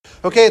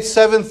Okay, it's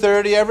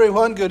 7:30,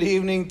 everyone. Good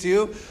evening to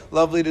you.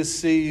 Lovely to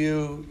see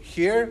you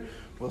here.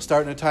 We'll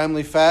start in a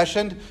timely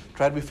fashion.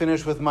 Try to be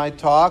finished with my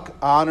talk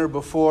on or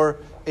before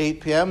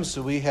 8 p.m.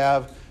 so we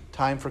have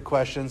time for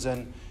questions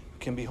and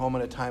can be home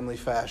in a timely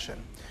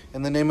fashion.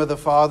 In the name of the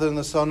Father, and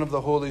the Son, and of the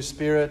Holy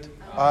Spirit.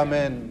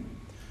 Amen.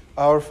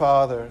 Our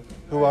Father,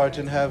 who art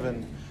in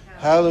heaven,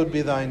 hallowed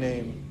be thy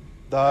name.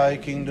 Thy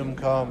kingdom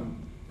come,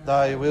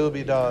 thy will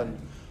be done,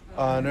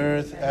 on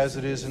earth as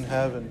it is in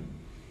heaven.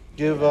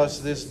 Give us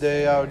this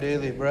day our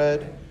daily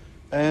bread,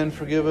 and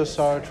forgive us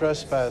our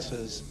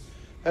trespasses,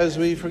 as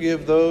we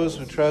forgive those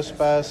who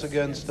trespass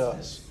against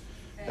us.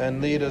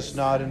 And lead us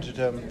not into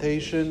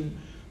temptation,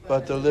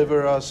 but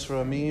deliver us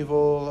from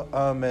evil.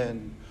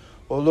 Amen.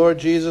 O Lord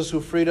Jesus,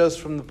 who freed us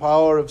from the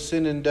power of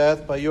sin and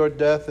death by your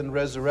death and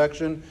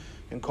resurrection,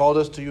 and called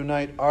us to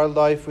unite our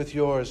life with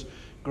yours,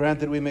 grant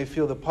that we may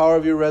feel the power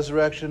of your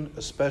resurrection,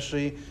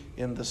 especially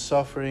in the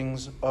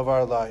sufferings of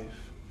our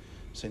life.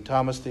 St.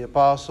 Thomas the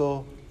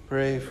Apostle,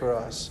 pray for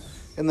us.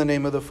 In the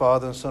name of the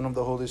Father, and Son, and of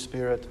the Holy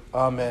Spirit.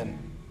 Amen.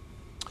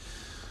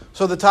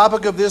 So the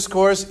topic of this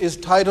course is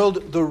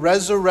titled The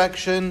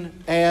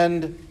Resurrection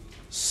and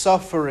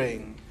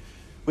Suffering,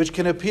 which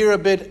can appear a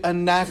bit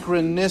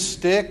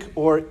anachronistic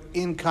or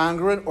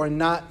incongruent or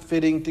not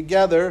fitting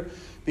together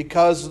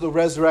because the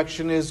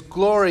resurrection is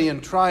glory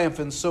and triumph,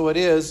 and so it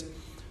is.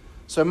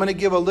 So I'm going to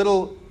give a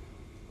little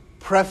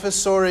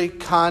prefatory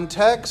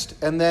context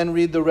and then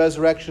read the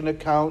resurrection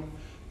account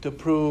to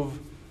prove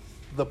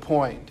the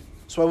point.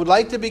 So I would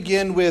like to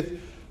begin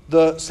with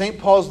the St.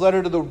 Paul's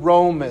letter to the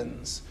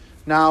Romans.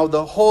 Now,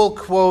 the whole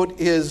quote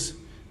is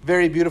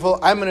very beautiful.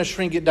 I'm going to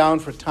shrink it down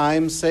for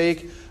time's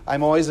sake.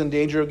 I'm always in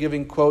danger of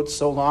giving quotes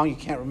so long you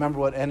can't remember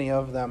what any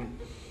of them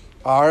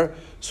are.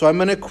 So I'm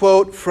going to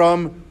quote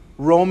from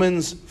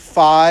Romans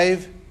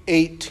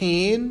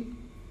 5:18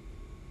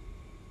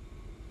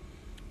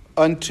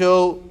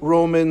 until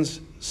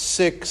Romans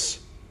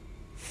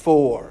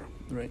 6:4.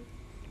 Right?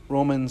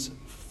 Romans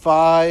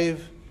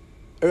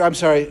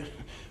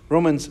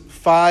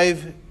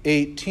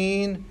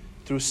 5:18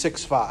 through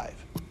 6:5.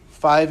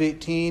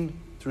 5:18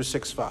 through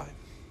 6:5.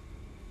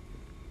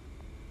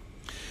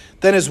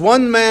 Then as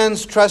one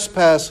man's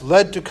trespass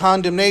led to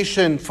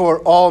condemnation for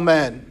all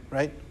men,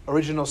 right?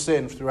 Original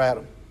sin through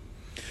Adam.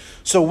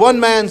 So one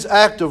man's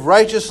act of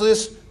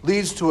righteousness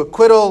leads to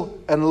acquittal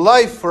and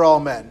life for all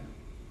men,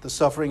 the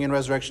suffering and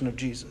resurrection of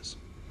Jesus.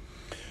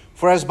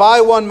 For as by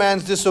one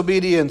man's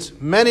disobedience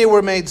many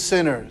were made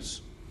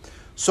sinners,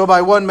 so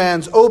by one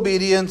man's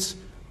obedience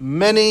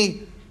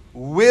many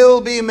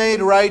will be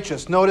made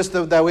righteous. Notice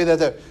that way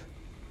that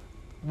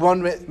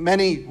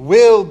many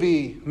will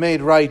be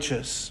made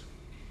righteous.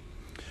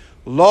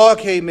 Law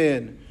came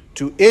in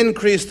to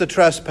increase the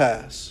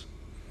trespass,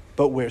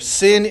 but where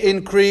sin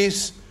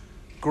increased,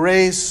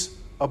 grace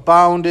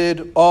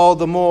abounded all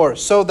the more,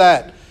 so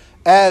that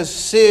as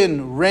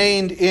sin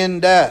reigned in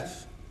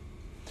death,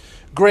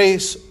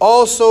 grace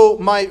also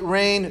might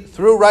reign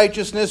through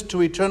righteousness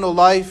to eternal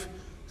life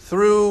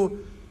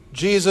through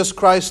Jesus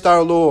Christ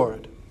our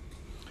Lord.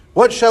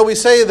 What shall we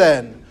say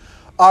then?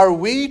 Are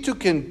we to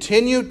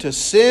continue to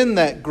sin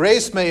that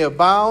grace may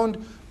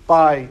abound?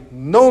 By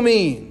no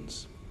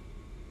means.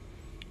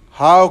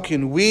 How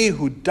can we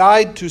who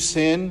died to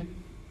sin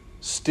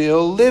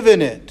still live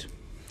in it?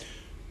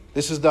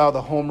 This is now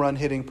the home run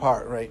hitting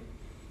part, right?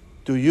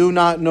 Do you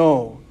not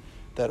know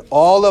that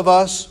all of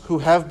us who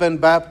have been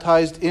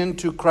baptized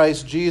into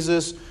Christ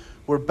Jesus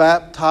were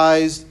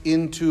baptized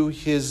into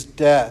his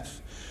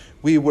death?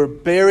 We were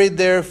buried,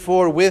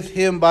 therefore, with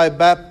him by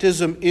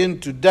baptism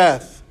into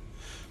death,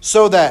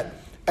 so that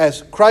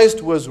as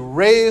Christ was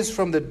raised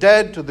from the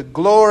dead to the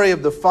glory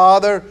of the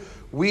Father,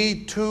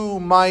 we too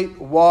might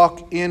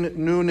walk in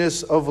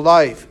newness of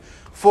life.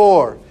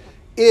 For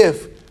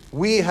if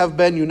we have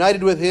been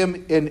united with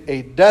him in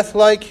a death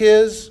like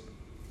his,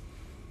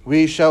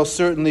 we shall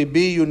certainly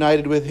be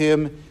united with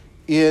him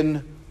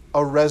in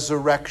a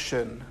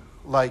resurrection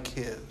like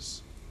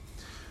his.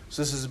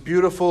 So this is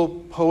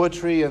beautiful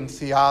poetry and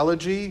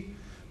theology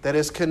that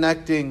is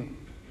connecting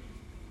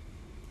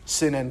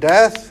sin and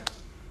death,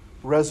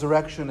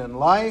 resurrection and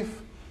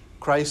life.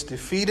 Christ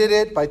defeated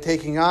it by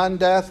taking on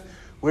death.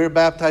 We're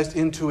baptized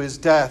into his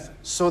death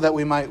so that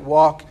we might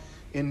walk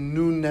in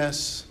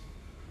newness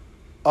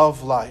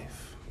of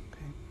life.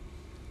 Okay?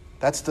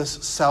 That's the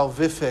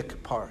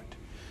salvific part.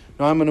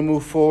 Now I'm going to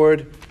move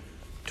forward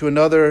to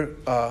another,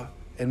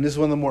 and this is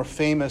one of the more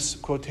famous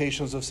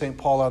quotations of St.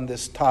 Paul on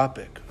this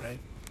topic. Right?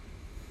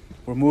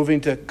 We're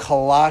moving to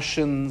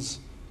Colossians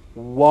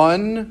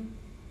 1,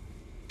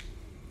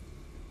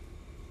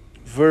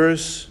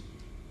 verse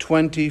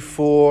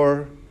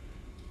 24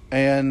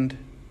 and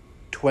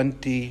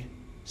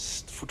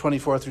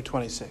 24 through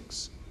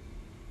 26.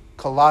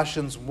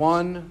 Colossians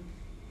 1,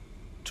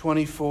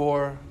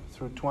 24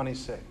 through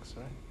 26,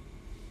 right?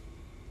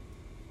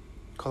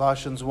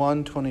 Colossians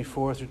 1,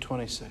 24 through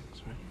 26,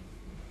 right?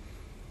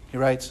 He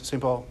writes,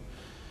 St. Paul,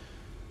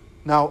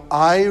 "Now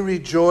I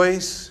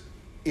rejoice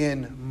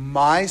in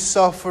my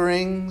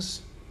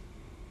sufferings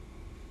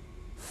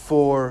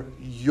for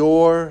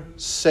your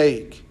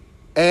sake,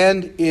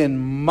 and in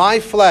my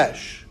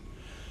flesh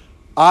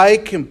I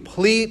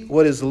complete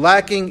what is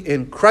lacking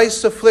in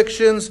Christ's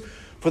afflictions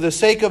for the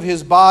sake of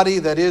his body,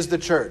 that is the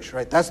church.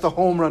 Right? That's the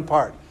home run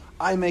part.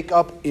 I make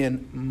up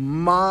in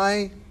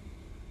my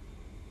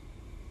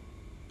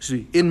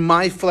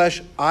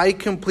flesh, I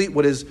complete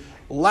what is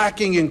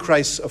lacking in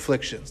Christ's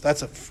afflictions.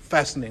 That's a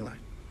fascinating line.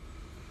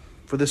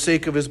 For the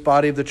sake of his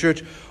body of the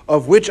church,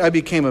 of which I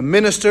became a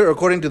minister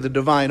according to the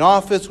divine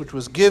office which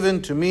was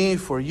given to me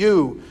for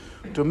you,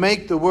 to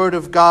make the word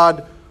of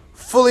God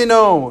fully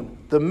known,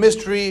 the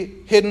mystery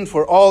hidden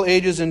for all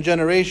ages and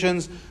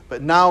generations,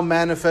 but now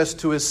manifest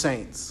to his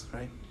saints.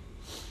 Right?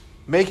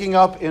 Making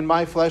up in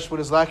my flesh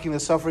what is lacking in the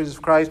sufferings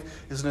of Christ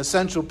is an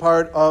essential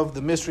part of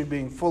the mystery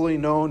being fully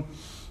known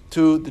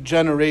to the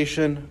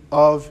generation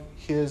of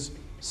his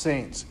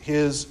saints,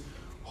 his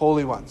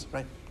holy ones.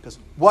 Right? Because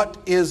what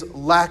is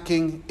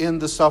lacking in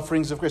the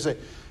sufferings of Christ?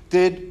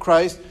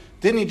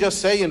 Didn't he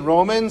just say in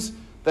Romans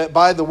that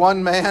by the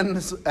one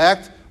man's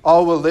act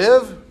all will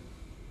live?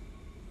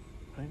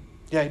 Right?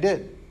 Yeah, he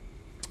did.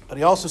 But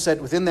he also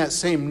said within that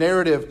same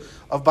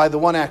narrative of by the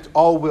one act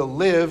all will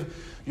live,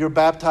 you're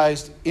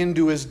baptized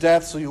into his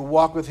death, so you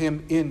walk with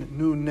him in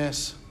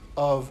newness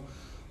of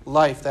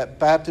life. That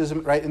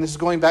baptism, right? And this is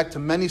going back to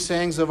many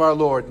sayings of our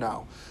Lord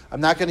now.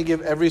 I'm not going to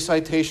give every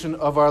citation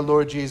of our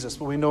Lord Jesus,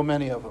 but we know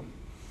many of them.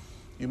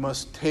 You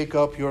must take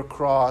up your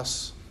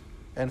cross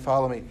and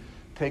follow me.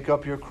 Take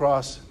up your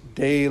cross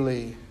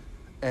daily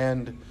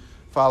and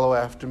follow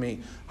after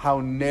me.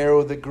 How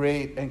narrow the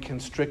great and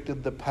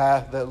constricted the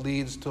path that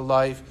leads to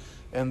life,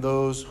 and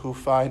those who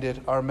find it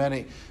are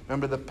many.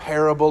 Remember the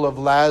parable of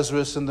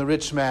Lazarus and the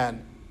rich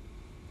man.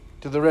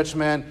 To the rich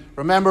man,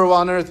 remember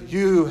on earth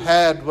you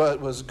had what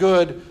was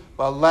good,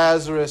 while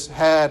Lazarus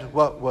had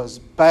what was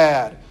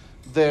bad.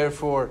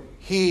 Therefore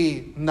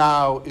he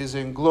now is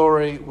in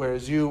glory,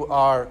 whereas you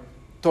are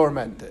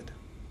tormented.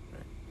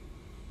 Right?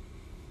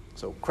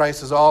 So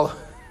Christ is all,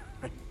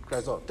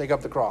 take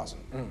up the cross.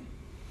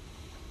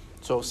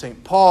 So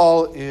St.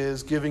 Paul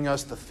is giving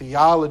us the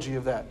theology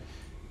of that.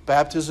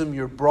 Baptism,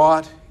 you're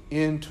brought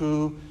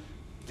into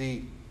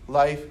the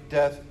life,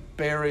 death,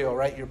 burial,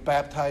 right? You're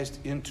baptized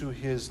into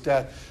his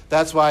death.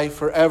 That's why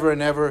forever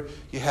and ever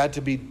you had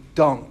to be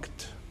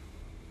dunked.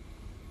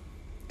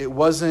 It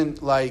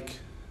wasn't like,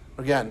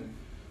 again,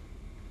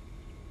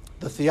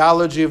 the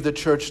theology of the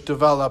church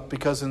developed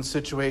because in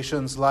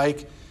situations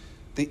like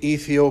the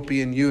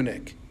Ethiopian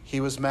eunuch, he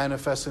was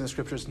manifesting the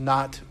scriptures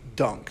not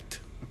dunked.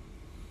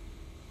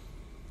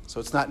 So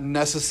it's not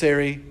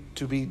necessary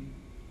to be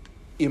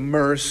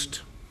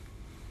immersed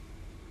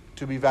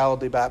to be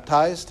validly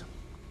baptized.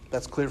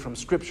 That's clear from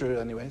scripture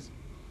anyways.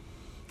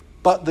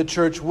 But the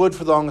church would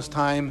for the longest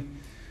time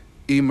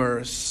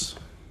immerse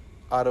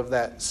out of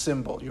that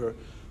symbol. You're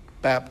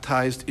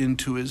baptized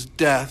into his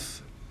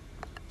death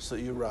so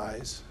you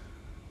rise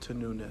to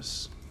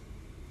newness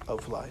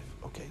of life.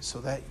 Okay, so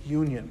that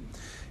union.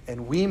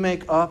 And we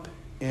make up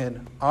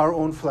in our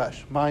own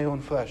flesh, my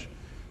own flesh,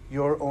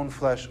 your own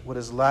flesh, what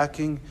is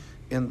lacking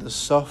in the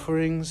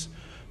sufferings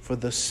for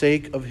the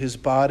sake of his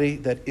body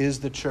that is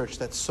the church.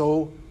 That's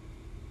so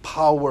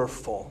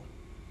powerful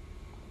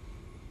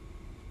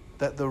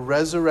that the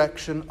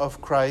resurrection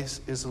of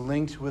Christ is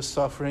linked with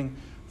suffering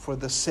for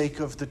the sake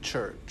of the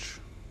church.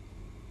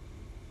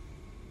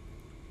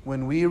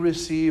 When we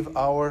receive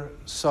our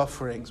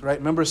sufferings, right?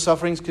 Remember,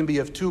 sufferings can be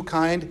of two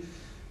kinds.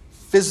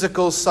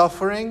 Physical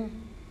suffering,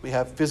 we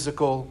have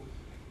physical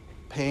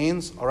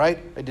pains, all right?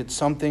 I did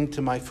something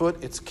to my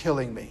foot, it's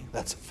killing me.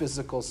 That's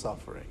physical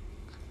suffering,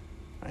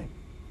 right?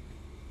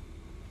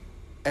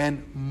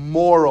 And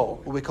moral,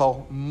 what we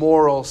call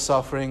moral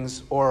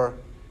sufferings, or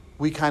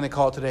we kind of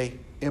call it today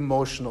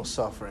emotional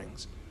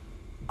sufferings.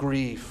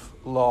 Grief,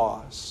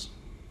 loss,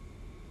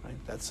 right?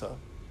 That's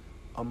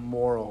a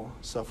moral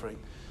suffering.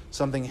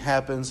 Something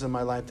happens in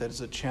my life that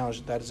is a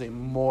challenge, that is a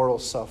moral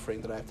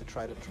suffering that I have to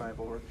try to triumph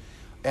over.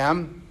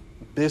 And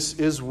this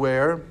is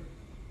where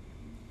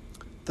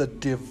the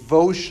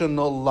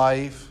devotional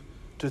life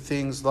to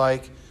things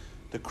like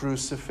the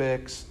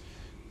crucifix,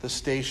 the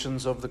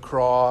stations of the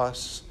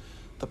cross,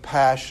 the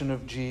passion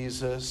of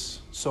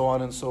Jesus, so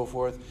on and so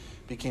forth,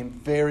 became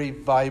very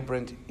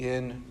vibrant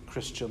in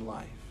Christian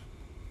life.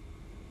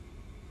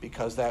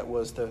 Because that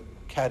was the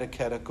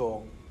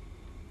catechetical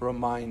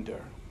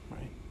reminder,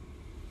 right?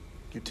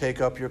 You take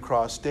up your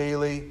cross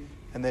daily,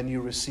 and then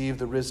you receive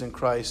the risen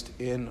Christ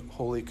in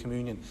Holy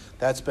Communion.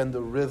 That's been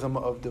the rhythm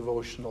of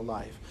devotional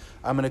life.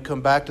 I'm going to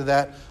come back to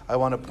that. I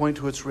want to point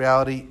to its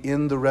reality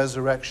in the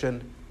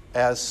resurrection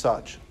as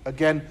such.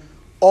 Again,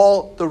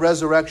 all the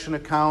resurrection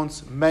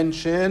accounts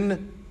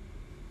mention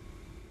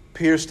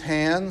pierced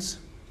hands,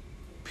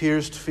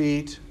 pierced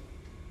feet,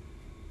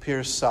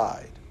 pierced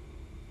side.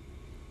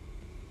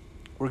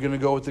 We're going to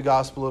go with the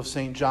Gospel of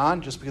St.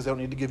 John, just because I don't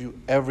need to give you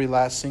every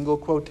last single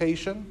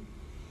quotation.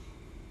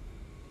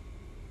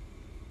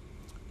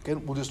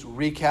 Again, we'll just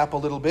recap a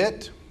little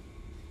bit.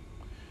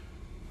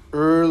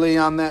 Early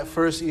on that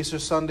first Easter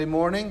Sunday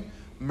morning,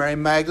 Mary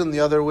Magdalene and the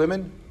other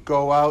women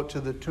go out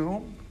to the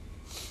tomb.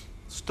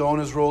 Stone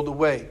is rolled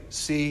away.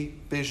 See,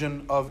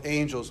 vision of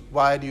angels.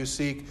 Why do you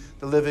seek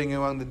the living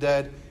among the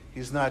dead?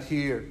 He's not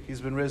here. He's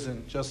been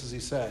risen, just as he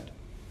said.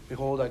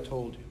 Behold, I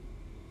told you.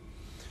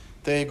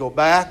 They go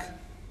back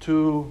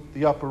to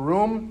the upper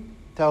room,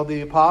 tell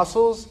the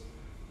apostles.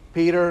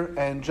 Peter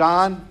and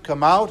John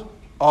come out.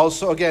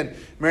 Also, again,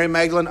 Mary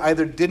Magdalene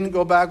either didn't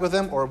go back with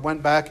them or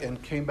went back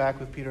and came back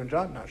with Peter and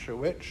John. Not sure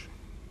which.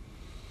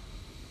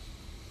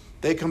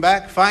 They come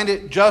back, find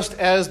it just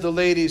as the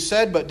ladies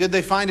said, but did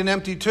they find an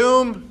empty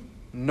tomb?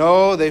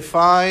 No, they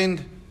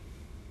find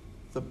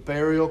the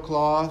burial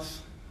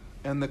cloth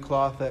and the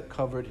cloth that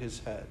covered his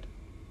head.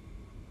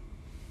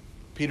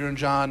 Peter and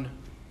John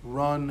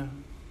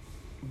run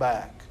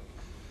back.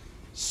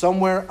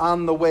 Somewhere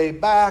on the way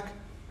back,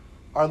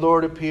 our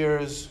Lord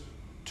appears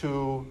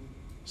to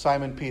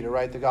Simon Peter,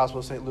 right? The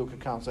Gospel of St. Luke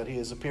accounts that he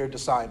has appeared to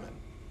Simon.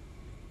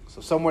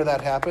 So somewhere that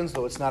happens,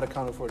 though it's not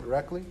accounted for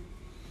directly.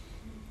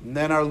 And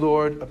then our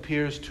Lord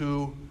appears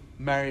to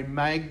Mary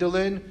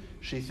Magdalene.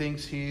 She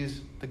thinks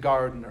he's the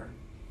gardener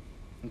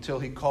until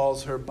he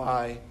calls her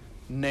by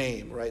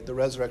name, right? The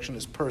resurrection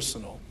is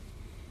personal.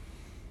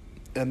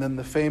 And then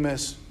the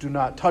famous, do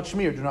not touch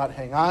me or do not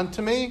hang on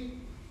to me,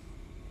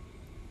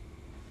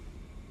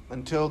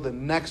 until the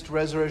next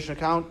resurrection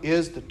account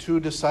is the two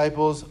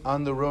disciples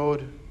on the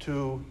road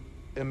to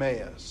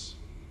Emmaus.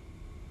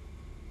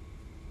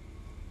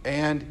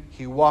 And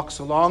he walks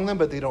along them,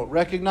 but they don't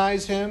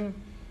recognize him.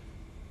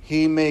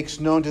 He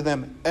makes known to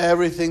them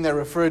everything that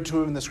referred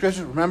to him in the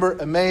Scriptures.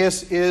 Remember,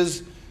 Emmaus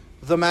is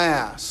the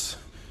Mass.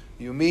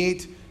 You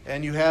meet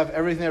and you have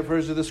everything that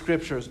refers to the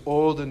Scriptures,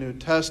 Old and New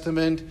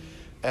Testament.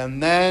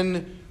 And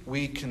then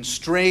we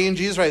constrain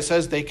Jesus, right? It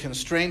says they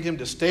constrained him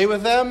to stay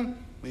with them.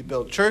 We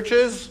build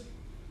churches.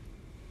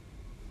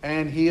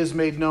 And he is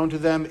made known to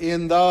them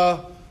in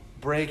the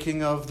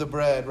breaking of the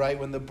bread, right?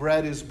 When the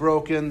bread is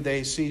broken,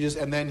 they see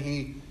Jesus, and then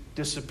he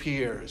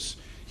disappears.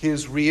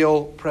 His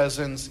real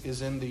presence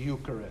is in the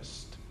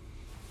Eucharist.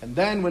 And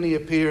then when he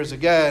appears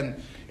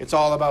again, it's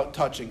all about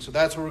touching. So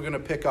that's where we're going to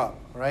pick up,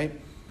 right?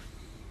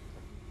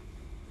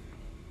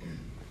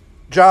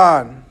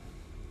 John,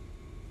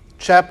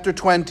 chapter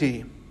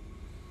 20,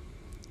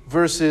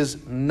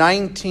 verses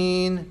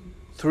 19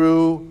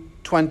 through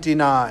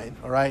 29,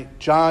 all right?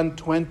 John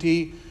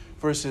 20,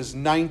 verses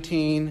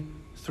 19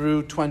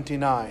 through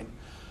 29.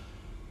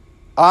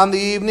 On the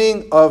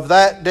evening of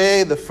that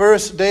day, the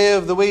first day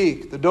of the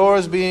week, the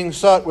doors being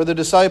shut where the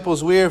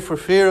disciples were for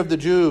fear of the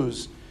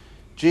Jews,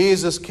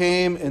 Jesus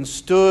came and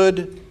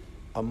stood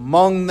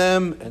among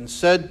them and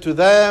said to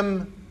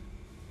them,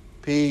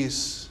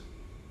 "Peace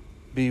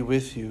be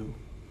with you."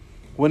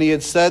 When he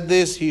had said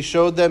this, he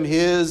showed them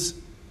his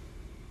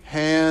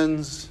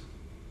hands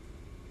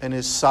and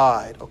his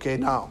side. Okay,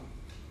 now,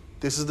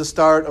 this is the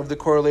start of the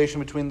correlation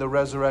between the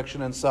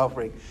resurrection and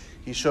suffering.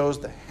 He shows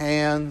the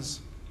hands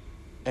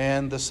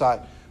and the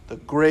side, the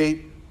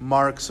great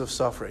marks of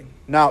suffering.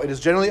 Now, it is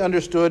generally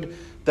understood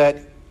that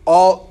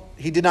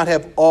he did not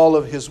have all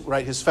of his,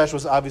 right? His flesh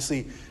was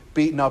obviously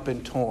beaten up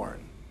and torn.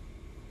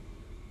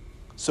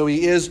 So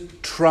he is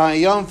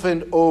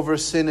triumphant over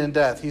sin and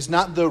death. He's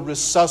not the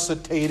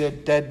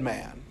resuscitated dead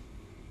man.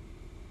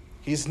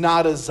 He's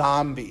not a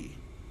zombie.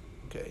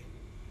 Okay.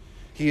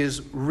 He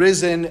is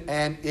risen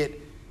and it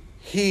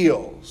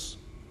heals.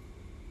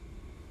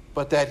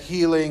 But that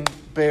healing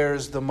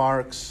bears the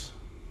marks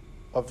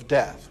of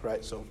death,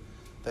 right? So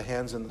the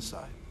hands and the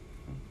side.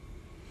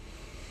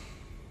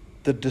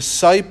 The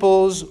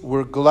disciples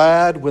were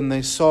glad when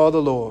they saw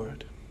the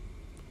Lord.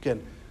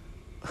 Again,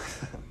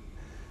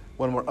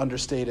 one more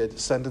understated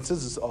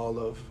sentences is all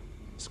of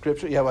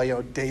Scripture. Yeah,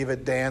 well,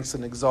 David danced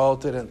and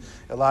exalted, and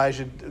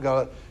Elijah.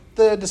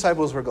 The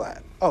disciples were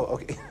glad. Oh,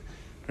 okay.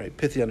 Right,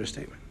 pithy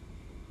understatement.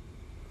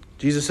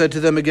 Jesus said to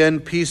them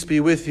again, "Peace be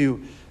with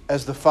you.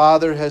 As the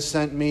Father has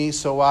sent me,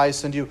 so I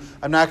send you."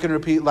 I'm not going to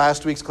repeat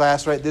last week's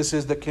class, right? This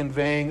is the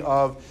conveying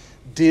of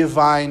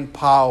divine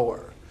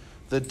power.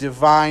 The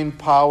divine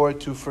power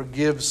to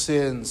forgive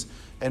sins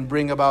and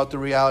bring about the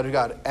reality of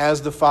God.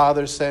 As the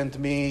Father sent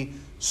me,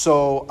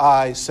 so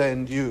I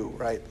send you,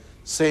 right?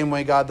 Same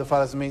way God the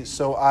Father sent me,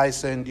 so I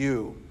send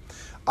you.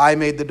 I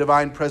made the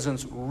divine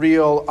presence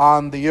real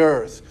on the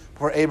earth.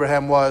 For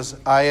Abraham was,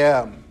 I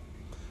am.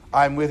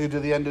 I'm with you to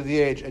the end of the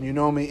age, and you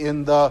know me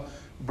in the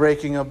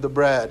breaking of the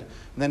bread.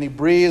 And then he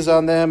breathes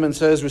on them and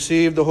says,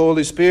 "Receive the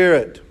Holy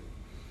Spirit.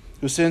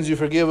 Whose sins you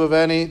forgive of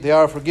any, they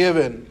are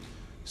forgiven.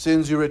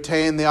 Sins you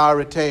retain, they are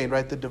retained."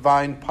 Right? The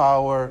divine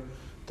power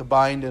to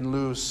bind and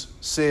loose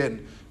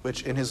sin,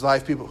 which in his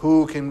life, people,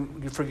 who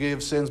can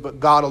forgive sins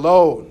but God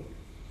alone,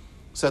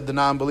 said the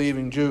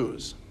non-believing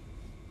Jews.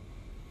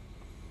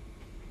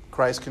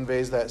 Christ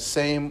conveys that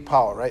same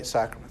power, right?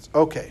 Sacraments.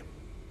 Okay.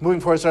 Moving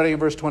forward, starting in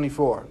verse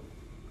 24.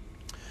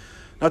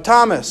 Now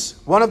Thomas,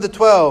 one of the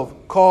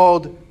 12,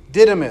 called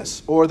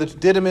Didymus, or the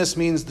Didymus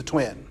means the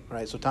twin,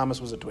 right? So Thomas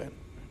was a twin.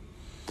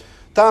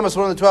 Thomas,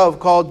 one of the 12,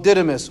 called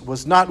Didymus,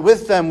 was not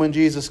with them when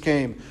Jesus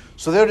came.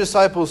 So their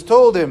disciples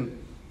told him,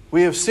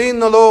 "We have seen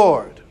the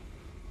Lord."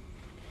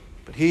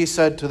 But he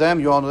said to them,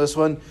 you all know this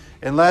one,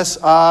 "Unless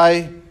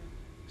I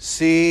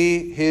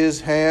see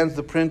his hands,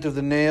 the print of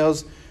the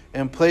nails,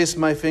 and place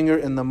my finger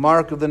in the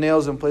mark of the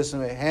nails, and place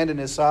my hand in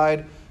his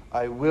side,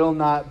 I will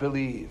not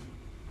believe.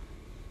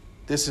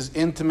 This is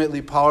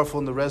intimately powerful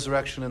in the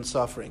resurrection and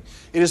suffering.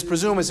 It is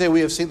presumed, we say we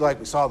have seen, like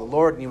we saw the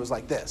Lord and he was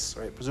like this,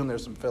 right? Presume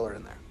there's some filler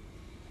in there.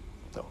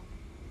 So,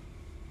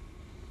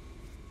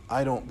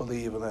 I don't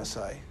believe unless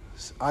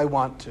I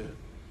want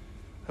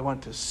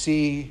to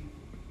see,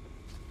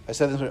 I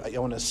said this, I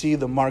want to see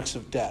the marks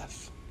of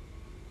death.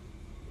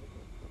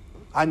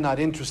 I'm not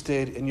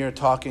interested in your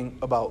talking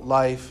about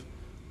life.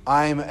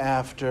 I'm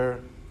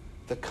after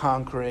the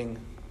conquering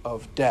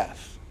of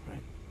death. Right?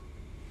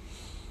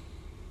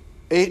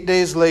 8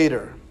 days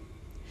later,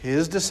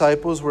 his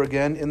disciples were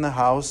again in the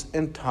house,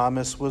 and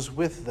Thomas was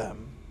with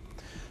them.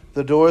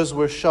 The doors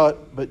were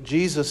shut, but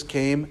Jesus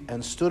came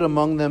and stood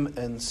among them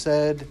and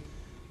said,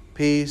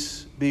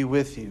 "Peace be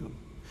with you."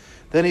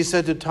 Then he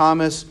said to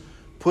Thomas,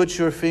 "Put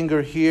your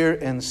finger here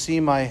and see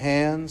my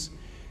hands,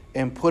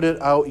 and put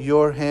it out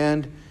your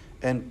hand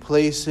and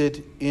place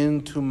it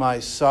into my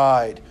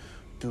side.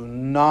 Do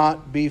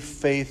not be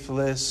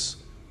faithless,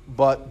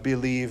 but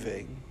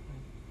believing."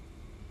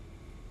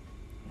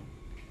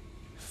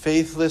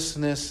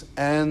 Faithlessness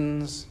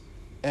ends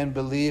and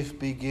belief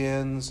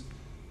begins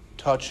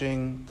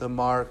touching the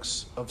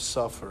marks of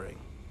suffering.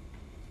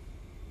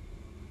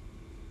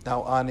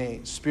 Now, on a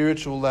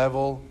spiritual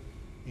level,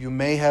 you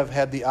may have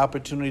had the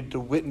opportunity to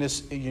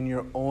witness in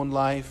your own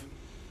life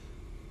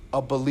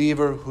a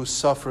believer who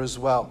suffers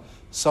well.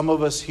 Some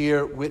of us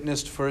here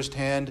witnessed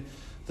firsthand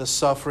the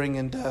suffering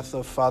and death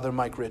of Father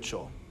Mike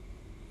Ritchell,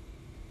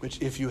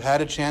 which, if you had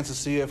a chance to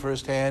see it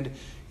firsthand,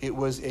 it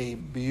was a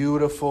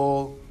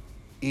beautiful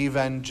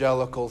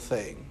evangelical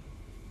thing.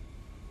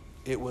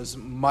 It was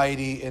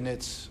mighty in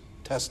its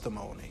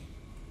testimony.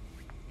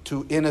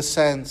 To, in a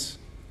sense,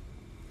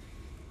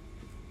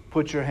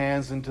 put your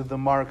hands into the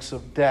marks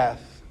of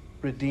death,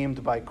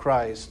 redeemed by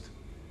Christ,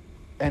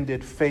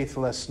 ended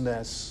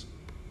faithlessness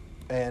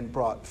and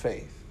brought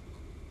faith.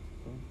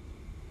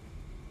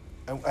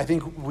 I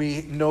think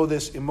we know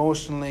this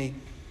emotionally.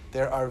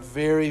 There are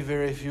very,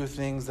 very few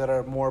things that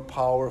are more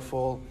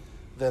powerful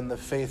than the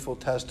faithful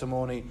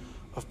testimony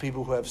of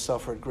people who have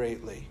suffered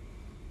greatly.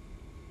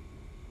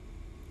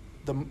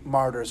 The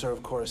martyrs are,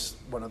 of course,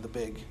 one of the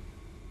big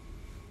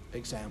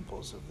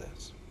examples of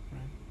this.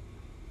 Right?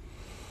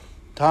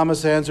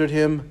 Thomas answered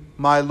him,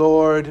 "My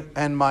Lord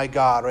and my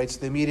God." Right? It's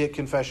the immediate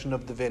confession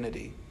of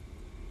divinity.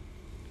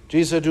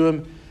 Jesus said to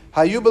him,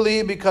 "How you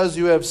believe because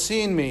you have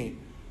seen me.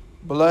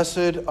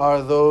 Blessed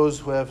are those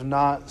who have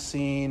not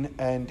seen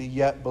and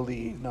yet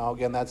believe." Now,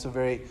 again, that's a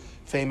very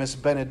famous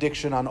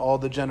benediction on all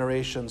the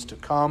generations to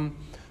come.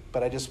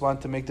 But I just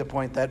want to make the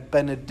point that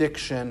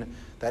benediction,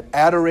 that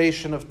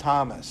adoration of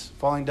Thomas,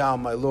 falling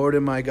down, "My Lord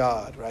and my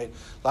God," right?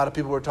 A lot of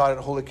people were taught at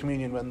Holy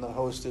Communion when the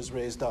host is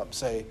raised up,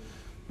 say,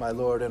 "My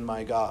Lord and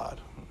my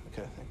God."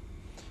 Okay.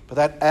 But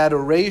that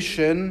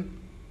adoration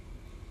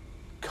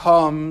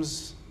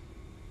comes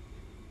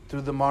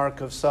through the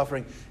mark of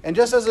suffering. And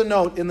just as a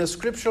note, in the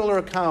scriptural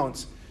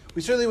accounts,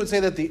 we certainly would say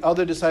that the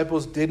other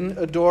disciples didn't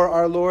adore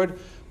our Lord,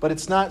 but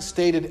it's not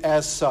stated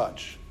as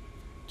such.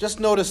 Just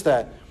notice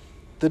that.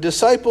 The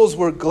disciples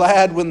were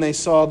glad when they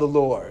saw the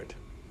Lord.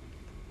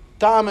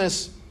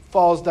 Thomas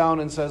falls down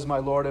and says, "My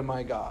Lord and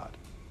my God."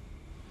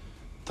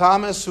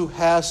 Thomas, who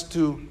has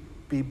to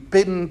be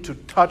bidden to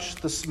touch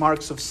the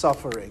marks of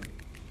suffering,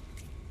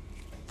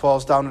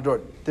 falls down the door.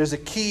 There's a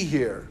key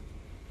here.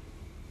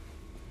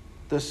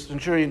 The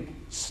centurion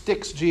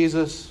sticks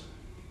Jesus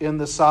in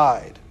the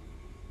side,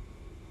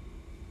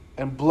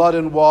 and blood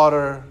and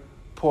water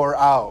pour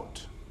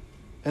out.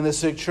 And the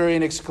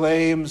centurion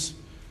exclaims,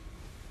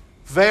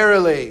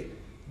 "Verily,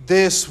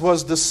 this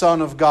was the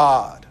Son of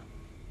God."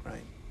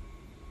 Right?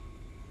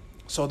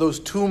 So those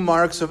two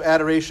marks of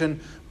adoration,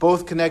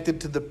 both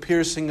connected to the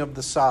piercing of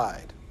the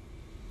side.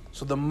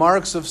 So the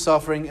marks of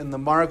suffering and the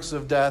marks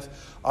of death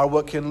are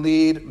what can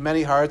lead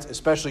many hearts,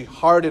 especially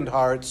hardened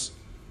hearts,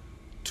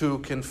 to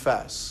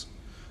confess.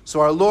 So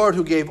our Lord,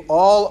 who gave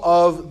all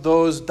of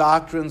those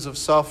doctrines of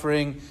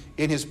suffering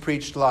in his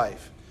preached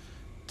life,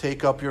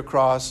 take up your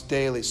cross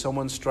daily.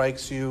 Someone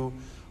strikes you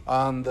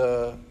on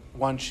the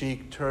one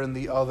cheek, turn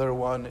the other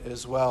one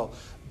as well.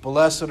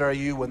 Blessed are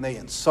you when they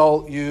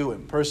insult you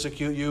and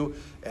persecute you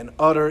and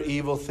utter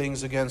evil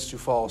things against you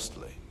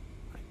falsely.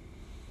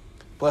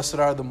 Blessed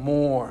are the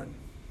mourn.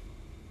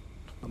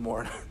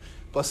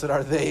 Blessed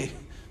are they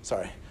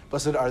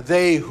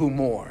who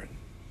mourn.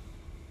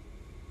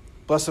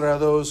 Blessed are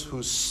those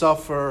who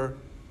suffer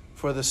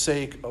for the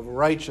sake of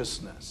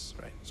righteousness.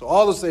 Right? So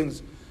all those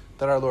things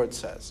that our Lord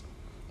says.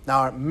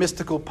 Now, our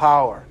mystical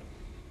power.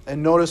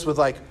 And notice with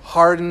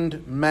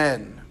hardened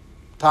men.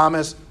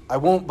 Thomas, "I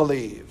won't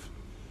believe."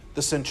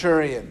 The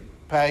centurion,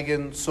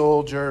 pagan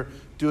soldier,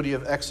 duty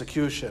of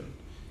execution.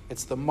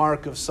 It's the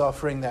mark of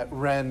suffering that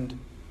rend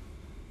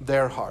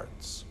their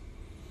hearts.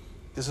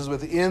 This is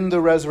within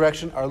the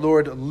resurrection, our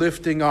Lord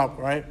lifting up,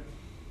 right?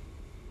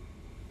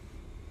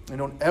 I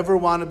don't ever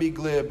want to be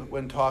glib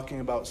when talking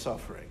about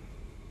suffering,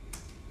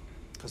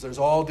 because there's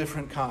all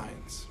different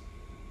kinds.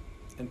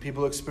 And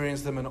people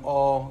experience them in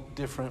all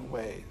different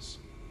ways.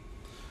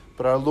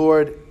 But our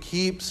Lord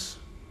keeps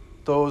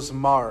those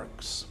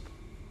marks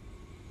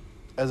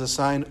as a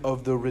sign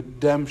of the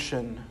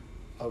redemption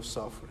of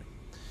suffering.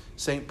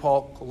 St.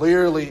 Paul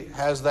clearly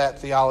has that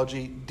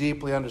theology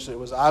deeply understood. It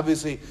was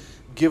obviously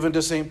given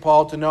to St.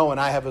 Paul to know, and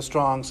I have a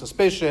strong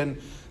suspicion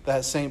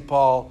that St.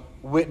 Paul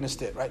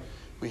witnessed it, right?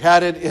 We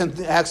had it in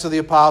the Acts of the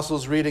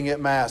Apostles reading at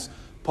Mass.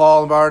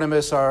 Paul and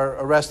Barnabas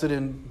are arrested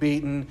and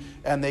beaten,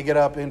 and they get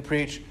up and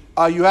preach,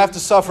 you have to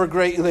suffer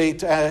greatly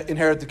to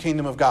inherit the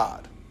kingdom of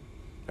God.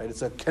 Right?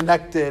 It's a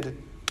connected,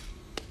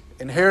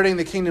 inheriting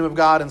the kingdom of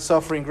God and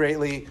suffering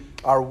greatly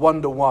are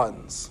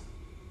one-to-ones.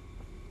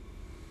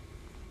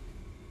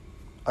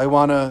 I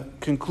want to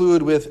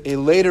conclude with a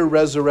later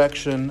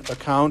resurrection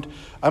account.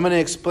 I'm going to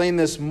explain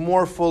this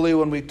more fully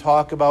when we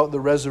talk about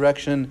the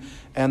resurrection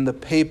and the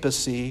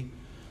papacy.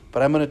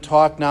 But I'm going to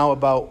talk now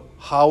about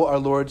how our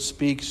Lord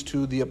speaks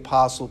to the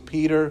Apostle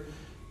Peter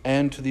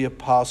and to the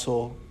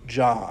Apostle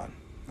John.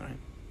 Right?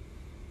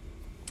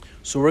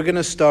 So we're going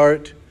to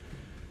start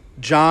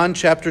John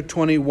chapter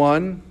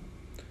 21,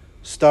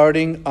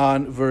 starting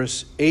on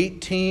verse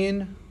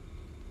 18,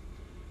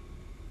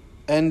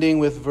 ending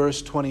with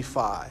verse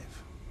 25.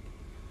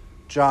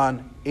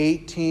 John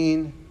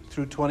 18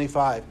 through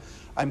 25.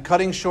 I'm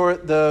cutting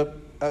short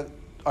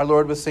our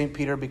Lord with St.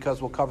 Peter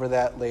because we'll cover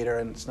that later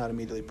and it's not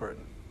immediately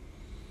pertinent.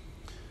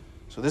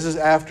 So this is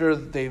after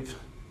they've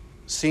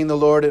seen the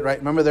Lord. Right?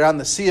 Remember, they're on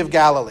the Sea of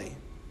Galilee.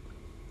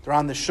 They're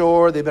on the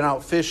shore. They've been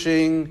out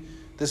fishing.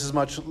 This is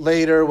much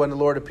later when the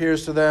Lord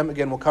appears to them.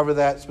 Again, we'll cover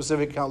that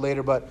specific account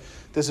later, but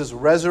this is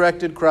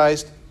resurrected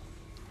Christ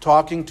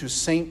talking to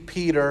St.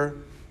 Peter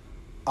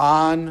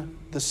on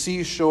the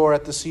seashore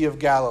at the Sea of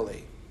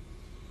Galilee.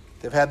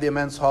 They've had the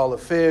immense haul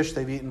of fish.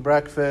 They've eaten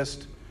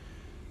breakfast.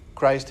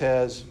 Christ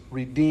has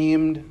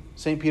redeemed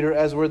St. Peter,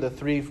 as were the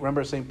three.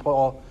 Remember,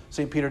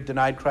 St. Peter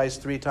denied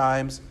Christ 3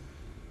 times.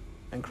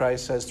 And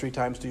Christ says 3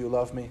 times, do you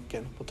love me?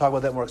 Again, we'll talk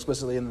about that more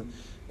explicitly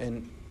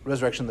in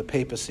resurrection, the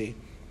papacy.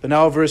 But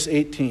now verse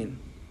 18.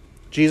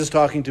 Jesus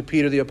talking to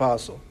Peter the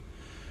apostle.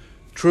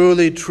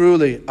 Truly,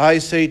 truly, I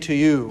say to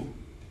you,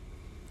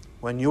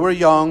 when you were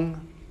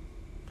young,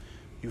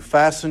 you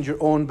fastened your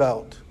own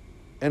belt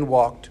and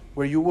walked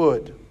where you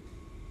would.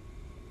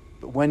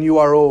 But when you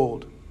are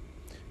old,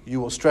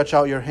 you will stretch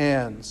out your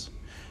hands,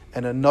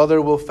 and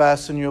another will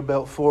fasten your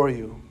belt for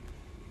you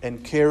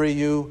and carry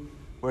you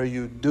where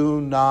you do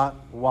not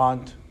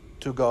want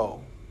to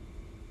go.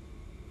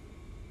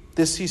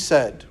 This he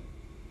said,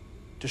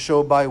 to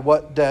show by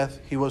what death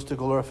he was to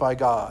glorify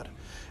God.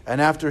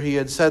 And after he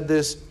had said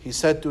this, he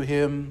said to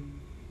him,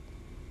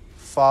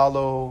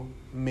 follow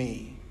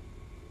me.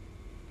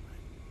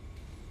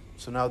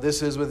 So now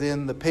this is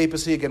within the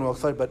papacy. Again, we'll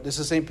start, but this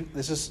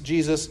is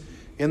Jesus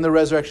in the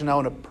resurrection now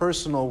in a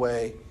personal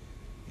way.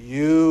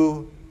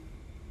 You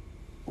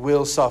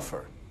will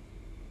suffer.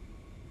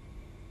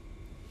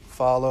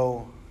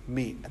 Follow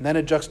me. And then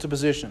a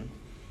juxtaposition.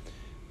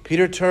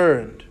 Peter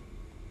turned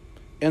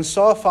and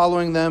saw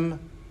following them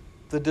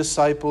the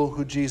disciple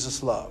who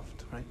Jesus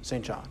loved, right?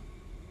 St. John,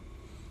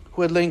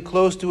 who had lain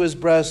close to his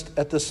breast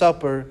at the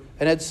supper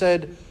and had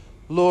said,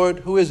 Lord,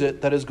 who is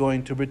it that is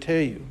going to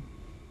betray you?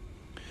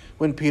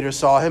 When Peter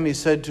saw him, he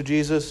said to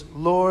Jesus,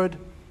 Lord,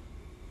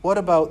 what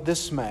about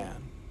this man?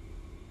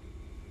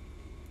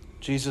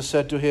 Jesus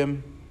said to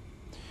him,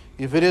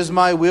 if it is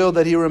my will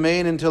that he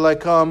remain until I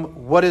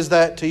come, what is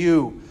that to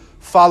you?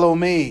 Follow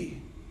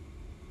me.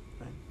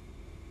 Right?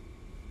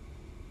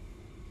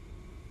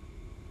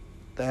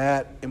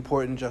 That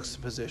important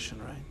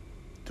juxtaposition, right?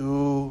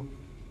 Do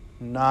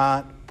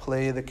not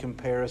play the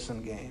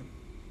comparison game.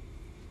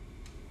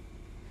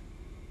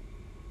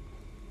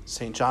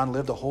 St. John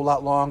lived a whole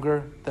lot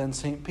longer than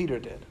St. Peter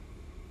did.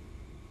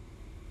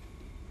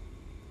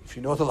 If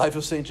you know the life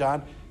of St.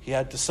 John, he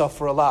had to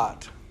suffer a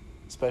lot,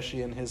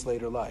 especially in his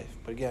later life.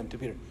 But again, to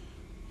Peter,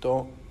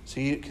 don't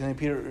see. St.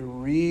 Peter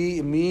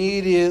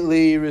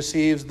immediately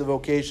receives the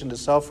vocation to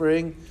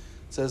suffering.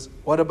 Says,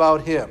 "What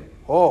about him?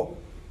 Oh,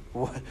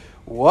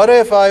 what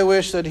if I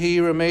wish that he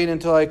remain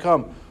until I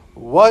come?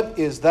 What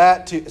is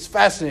that to?" It's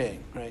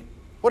fascinating, right?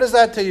 What is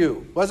that to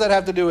you? What does that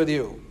have to do with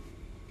you?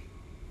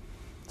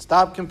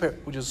 Stop comparing,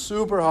 which is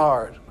super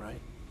hard, right?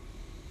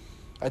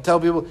 I tell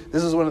people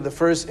this is one of the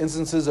first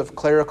instances of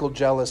clerical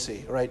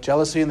jealousy, right?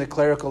 Jealousy in the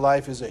clerical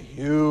life is a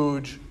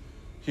huge,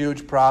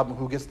 huge problem.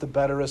 Who gets the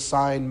better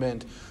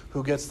assignment?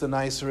 Who gets the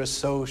nicer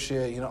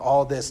associate?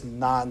 All this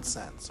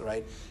nonsense,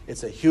 right?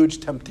 It's a huge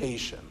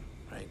temptation,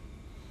 right?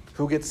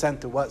 Who gets sent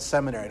to what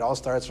seminary? It all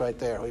starts right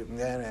there.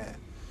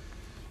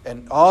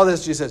 And all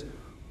this, Jesus says,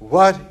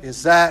 what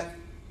is that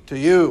to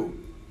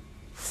you?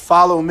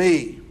 Follow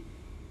me.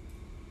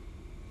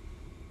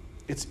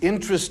 It's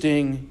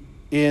interesting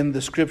in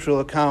the scriptural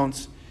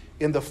accounts.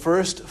 In the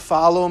first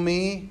 "follow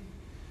me,"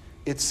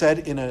 it's said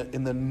in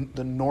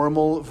the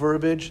normal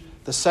verbiage.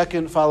 The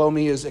second "follow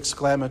me" is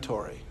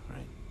exclamatory.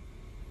 Right?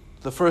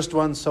 The first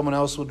one, someone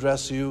else will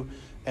dress you,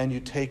 and you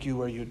take you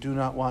where you do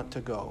not want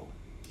to go.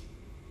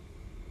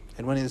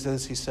 And when he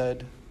says, he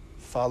said,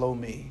 "Follow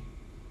me."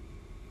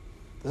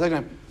 The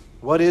second time,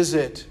 what is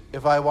it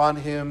if I want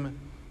him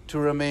to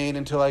remain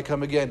until I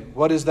come again?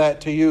 What is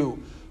that to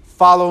you?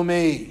 Follow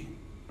me.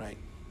 Right?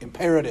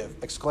 Imperative,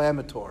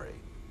 exclamatory.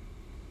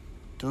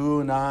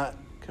 Do not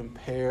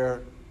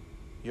compare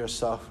your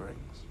sufferings.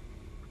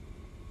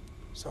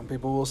 Some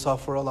people will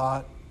suffer a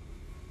lot.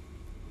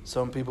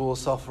 Some people will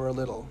suffer a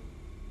little.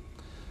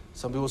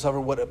 Some people suffer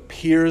what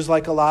appears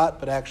like a lot,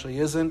 but actually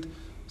isn't.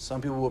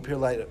 Some people will appear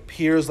like it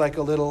appears like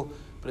a little,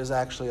 but is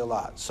actually a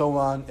lot. So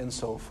on and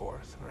so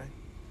forth. Right?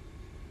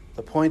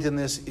 The point in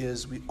this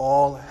is we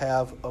all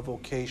have a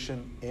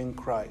vocation in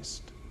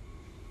Christ.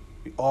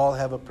 We all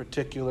have a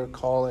particular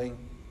calling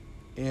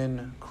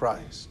in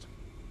Christ.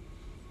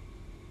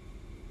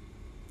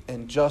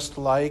 And just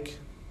like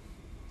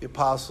the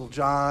Apostle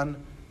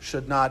John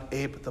should not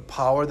ape the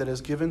power that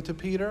is given to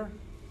Peter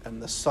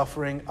and the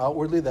suffering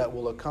outwardly that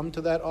will come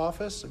to that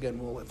office. Again,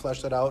 we'll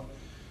flesh that out.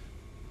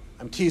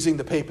 I'm teasing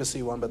the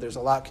papacy one, but there's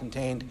a lot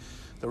contained.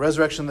 The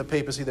resurrection of the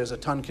papacy, there's a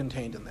ton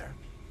contained in there.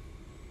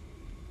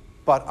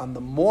 But on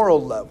the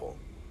moral level,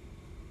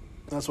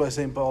 that's why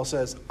St. Paul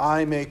says,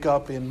 I make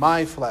up in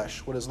my flesh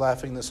what is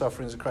lacking in the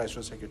sufferings of Christ for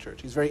the sake of the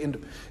church. He's very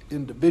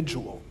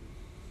individual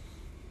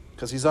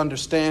because he's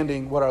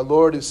understanding what our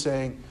Lord is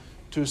saying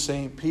to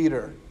St.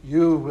 Peter.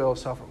 You will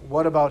suffer.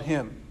 What about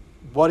him?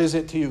 What is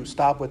it to you?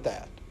 Stop with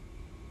that.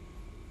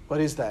 What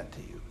is that to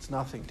you? It's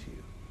nothing to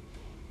you.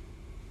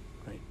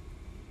 Right?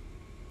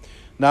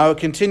 Now it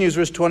continues,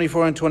 verse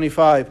 24 and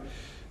 25.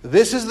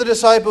 This is the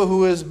disciple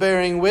who is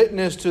bearing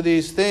witness to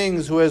these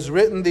things, who has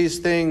written these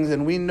things,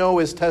 and we know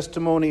his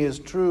testimony is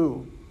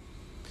true.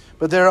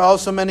 But there are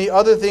also many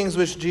other things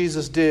which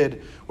Jesus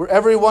did. Were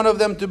every one of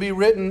them to be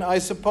written, I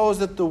suppose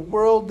that the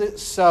world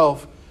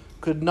itself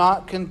could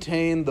not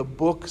contain the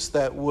books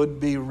that would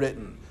be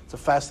written. It's a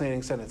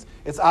fascinating sentence.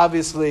 It's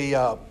obviously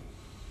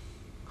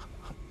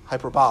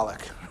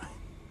hyperbolic.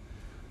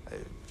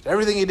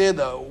 Everything he did,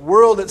 the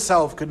world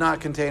itself could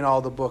not contain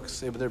all the books.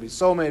 There'd be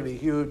so many, it'd be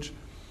huge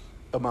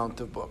amount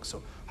of books.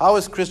 So how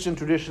has Christian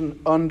tradition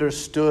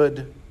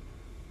understood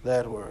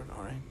that word?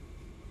 All right.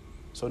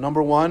 So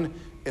number one,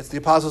 it's the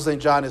Apostle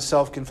St. John is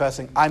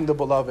self-confessing, I'm the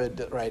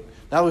beloved, right?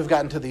 Now we've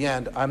gotten to the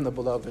end, I'm the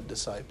beloved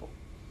disciple.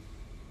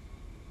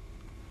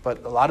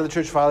 But a lot of the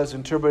church fathers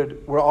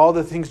interpreted where all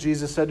the things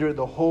Jesus said to her,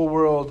 the whole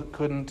world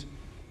couldn't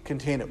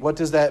contain it. What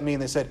does that mean?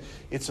 They said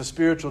it's a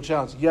spiritual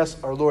challenge.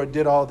 Yes, our Lord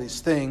did all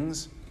these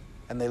things,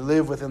 and they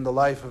live within the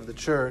life of the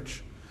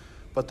church,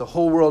 but the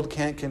whole world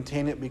can't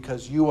contain it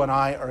because you and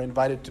I are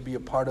invited to be a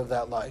part of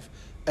that life.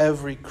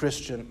 Every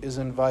Christian is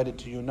invited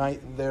to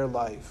unite their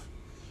life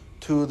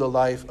to the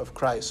life of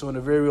Christ. So in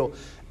a very real,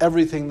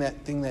 everything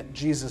that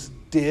Jesus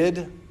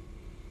did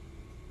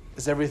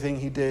is everything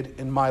he did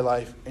in my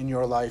life, in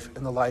your life,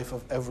 in the life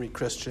of every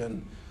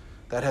Christian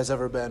that has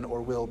ever been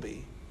or will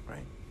be.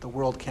 Right? The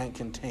world can't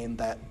contain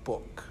that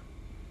book.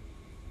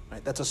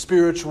 Right? That's a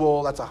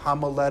spiritual, that's a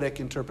homiletic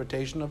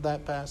interpretation of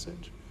that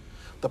passage.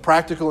 The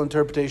practical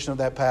interpretation of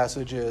that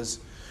passage is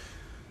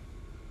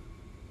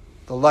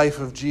the life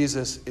of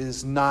Jesus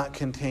is not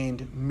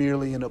contained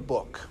merely in a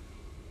book.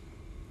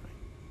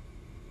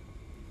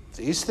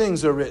 These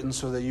things are written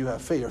so that you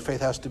have faith. Your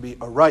faith has to be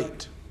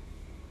aright.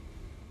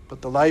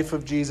 But the life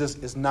of Jesus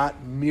is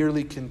not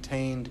merely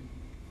contained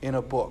in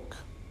a book.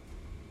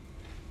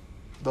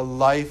 The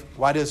life,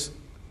 why does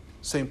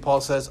St. Paul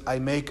says, I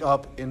make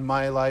up in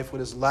my life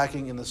what is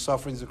lacking in the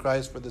sufferings of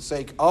Christ for the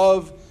sake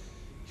of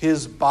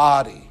his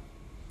body,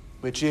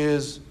 which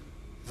is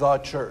the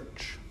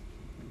church.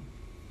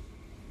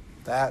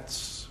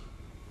 That's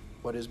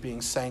what is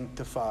being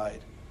sanctified.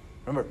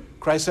 Remember,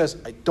 Christ says,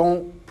 I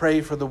don't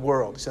pray for the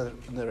world. He said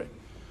it from the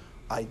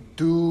I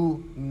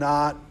do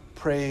not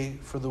pray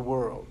for the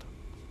world,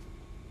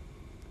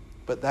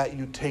 but that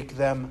you take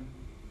them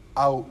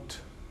out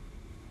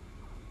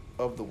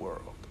of the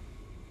world.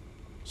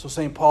 So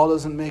St. Paul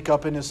doesn't make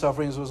up in his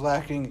sufferings what was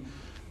lacking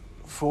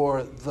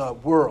for the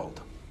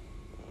world,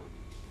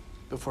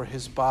 but for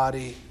his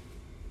body,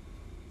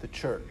 the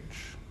church.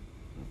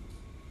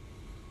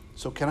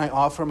 So can I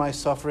offer my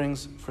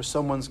sufferings for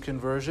someone's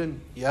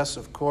conversion? Yes,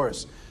 of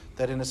course.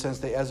 That in a sense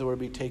they, as it were,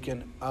 be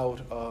taken out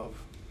of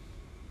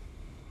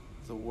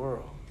the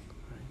world.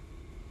 Right?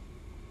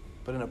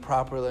 But in a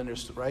properly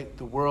understood, right?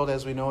 The world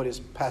as we know it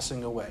is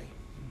passing away.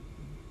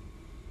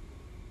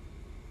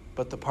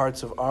 But the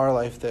parts of our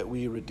life that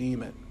we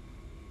redeem it.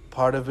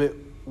 Part of it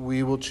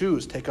we will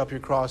choose. Take up your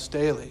cross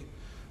daily.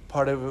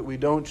 Part of it we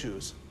don't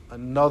choose.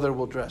 Another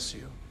will dress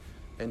you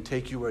and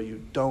take you where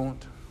you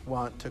don't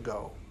want to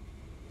go.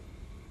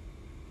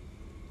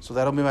 So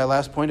that'll be my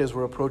last point as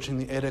we're approaching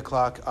the 8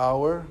 o'clock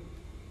hour.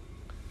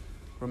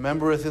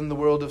 Remember, within the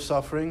world of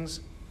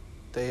sufferings,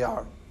 they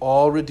are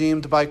all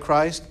redeemed by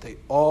Christ. They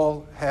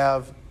all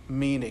have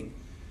meaning.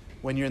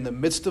 When you're in the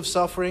midst of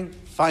suffering,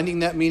 finding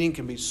that meaning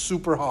can be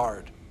super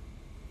hard.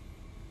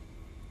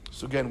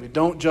 So again, we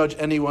don't judge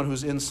anyone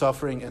who's in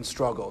suffering and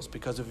struggles,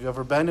 because if you've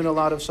ever been in a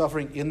lot of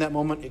suffering, in that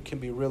moment, it can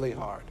be really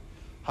hard.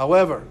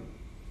 However,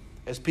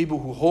 as people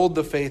who hold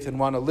the faith and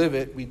want to live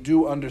it, we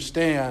do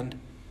understand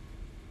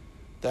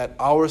that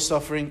our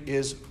suffering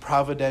is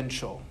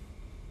providential.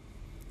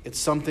 It's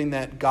something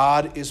that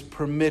God is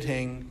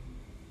permitting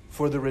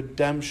for the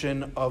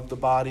redemption of the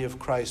body of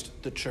Christ,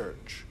 the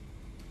church.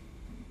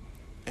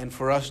 And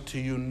for us to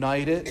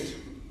unite it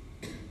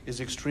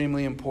is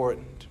extremely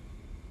important.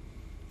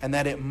 And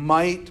that it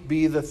might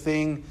be the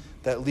thing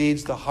that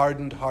leads the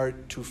hardened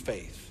heart to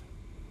faith,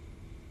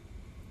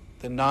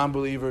 the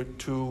non-believer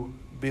to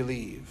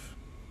believe,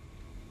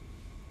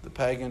 the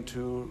pagan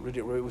to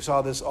reject. We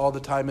saw this all the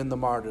time in the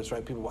martyrs,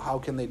 right? People, well, how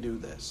can they do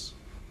this?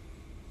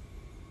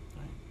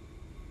 Right?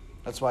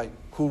 That's why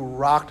who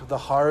rocked the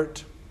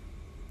heart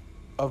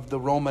of the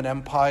Roman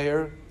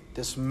Empire,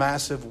 this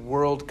massive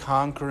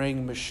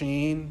world-conquering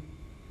machine?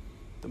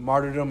 The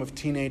martyrdom of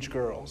teenage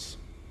girls.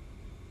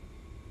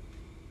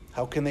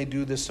 How can they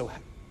do this so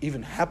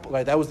even happily?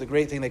 Like, that was the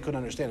great thing they couldn't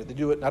understand. They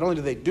do it. Not only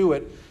do they do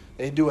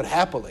it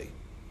happily.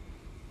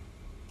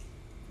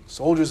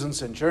 Soldiers and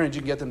centurions,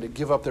 you can get them to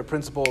give up their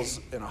principles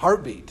in a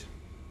heartbeat.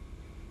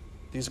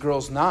 These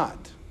girls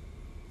not.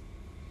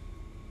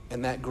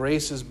 And that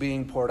grace is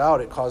being poured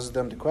out. It causes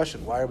them to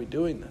question, why are we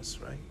doing this,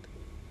 right?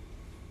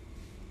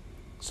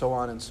 So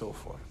on and so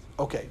forth.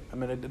 Okay,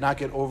 I'm going to not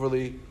get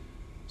overly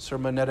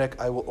sermonetic.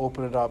 I will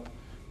open it up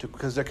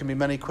because there can be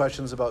many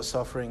questions about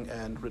suffering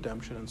and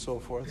redemption and so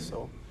forth.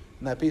 So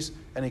in that piece,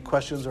 any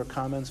questions or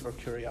comments or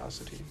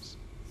curiosities?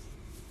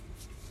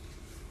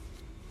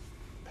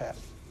 Pat.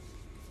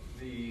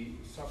 The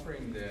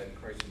suffering that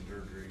Christ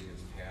endured during his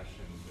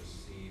passion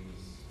just seems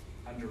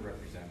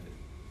underrepresented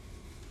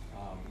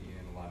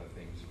in a lot of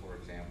things. For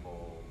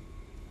example,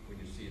 when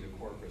you see the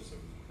corpus of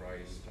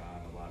Christ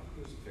on a lot of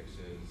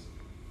crucifixes,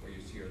 what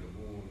you see are the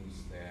wounds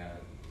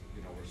that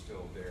were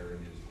still there in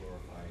his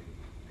glorified,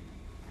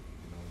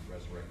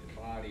 resurrected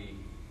body.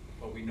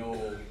 But we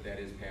know that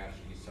his passion,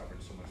 he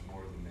suffered so much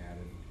more than that.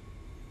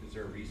 And is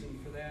there a reason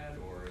for that,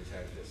 or is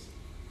that just?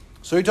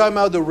 So you're talking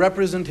about the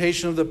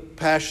representation of the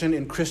passion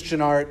in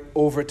Christian art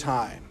over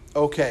time.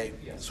 Okay,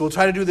 yes. So we'll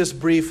try to do this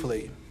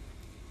briefly.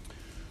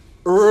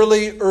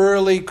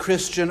 Early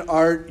Christian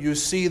art, you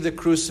see the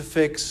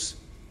crucifix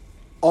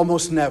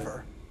almost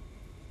never.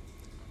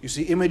 You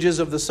see images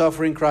of the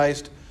suffering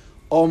Christ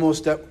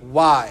almost never.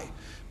 Why?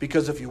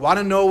 Because if you want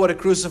to know what a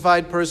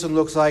crucified person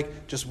looks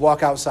like, just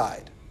walk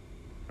outside,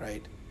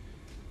 right?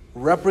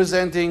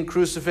 Representing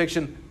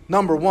crucifixion,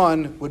 number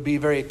one, would be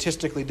very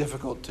artistically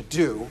difficult to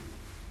do.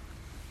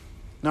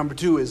 Number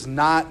two, is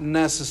not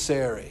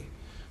necessary.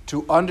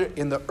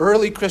 In the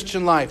early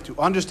Christian life, to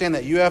understand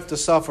that you have to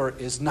suffer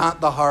is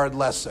not the hard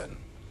lesson.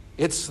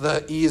 It's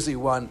the easy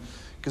one,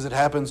 because it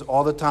happens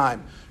all the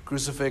time.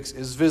 Crucifix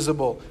is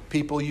visible.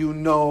 People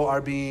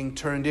are being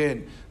turned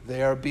in.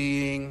 They are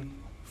being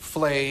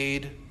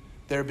flayed.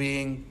 They're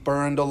being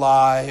burned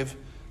alive.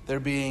 They're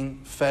being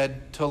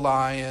fed to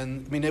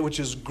lions. Which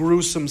is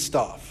gruesome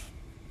stuff.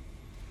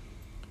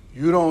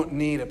 You don't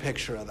need a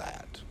picture of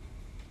that.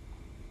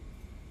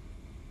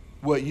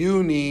 What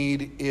you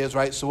need is,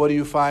 right, so what do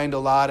you find a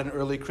lot in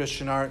early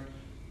Christian art?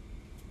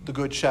 The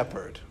Good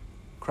Shepherd.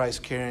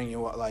 Christ carrying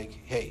you, like,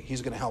 hey,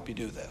 he's going to help you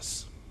do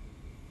this.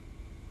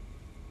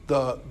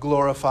 The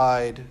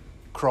glorified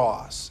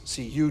cross.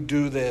 See, you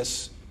do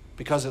this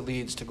because it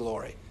leads to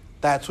glory.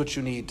 That's what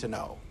you need to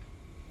know.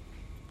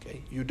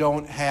 Okay? You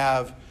don't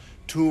have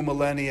 2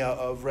 millennia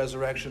of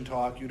resurrection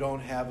talk. You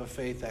don't have a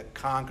faith that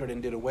conquered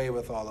and did away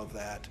with all of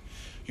that.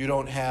 You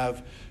don't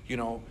have,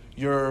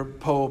 your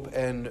pope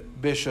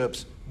and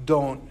bishops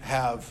don't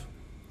have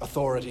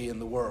authority in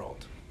the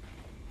world.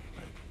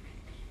 Right?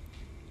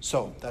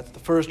 So that's the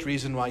first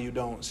reason why you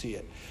don't see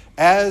it.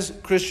 As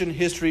Christian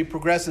history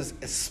progresses,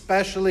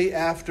 especially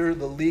after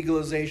the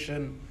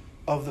legalization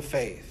of the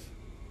faith,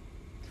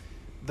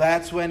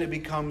 that's when it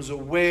becomes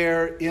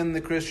aware in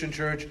the Christian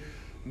church.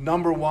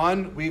 Number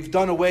one, we've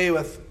done away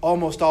with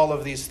almost all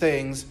of these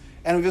things,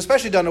 and we've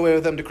especially done away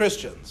with them to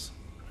Christians.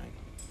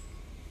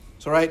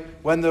 So, right,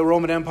 when the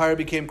Roman Empire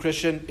became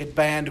Christian, it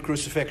banned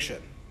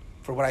crucifixion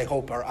for what I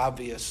hope are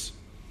obvious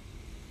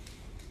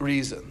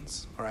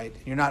reasons. All right,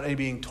 you're not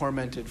being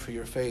tormented for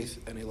your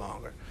faith any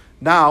longer.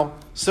 Now,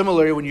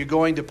 similarly, when you're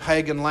going to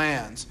pagan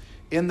lands,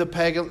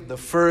 the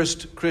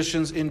first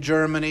Christians in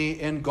Germany,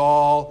 in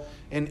Gaul,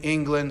 in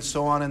England,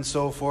 so on and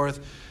so forth,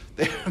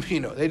 they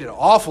did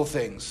awful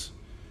things.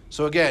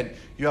 So again,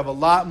 you have a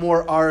lot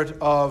more art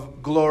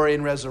of glory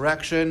and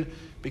resurrection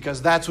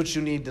because that's what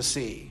you need to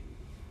see.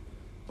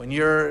 When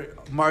you're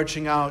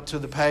marching out to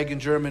the pagan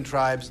German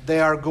tribes, they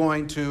are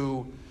going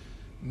to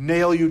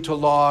nail you to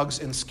logs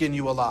and skin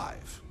you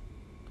alive.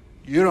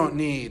 You don't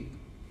need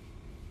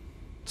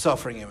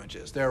suffering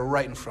images. They're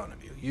right in front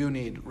of you. You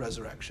need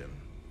resurrection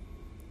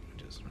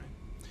images, right?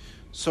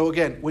 So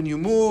again, when you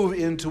move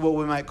into what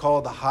we might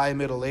call the High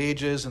Middle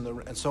Ages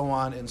and so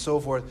on and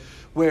so forth,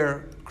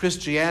 where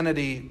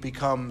Christianity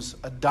becomes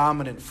a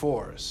dominant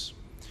force,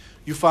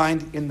 you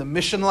find in the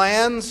mission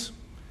lands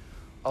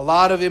a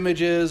lot of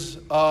images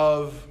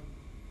of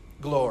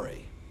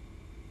glory.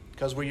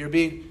 Because where you're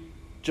being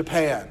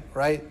Japan,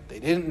 right? They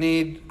didn't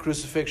need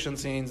crucifixion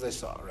scenes they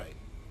saw, right?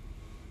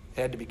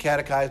 They had to be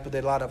catechized, but they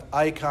had a lot of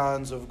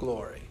icons of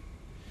glory.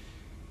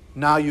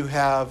 Now you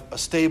have a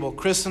stable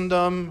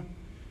Christendom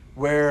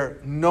where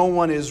no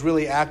one is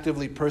really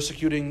actively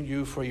persecuting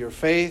you for your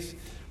faith.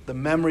 The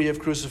memory of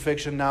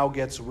crucifixion now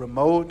gets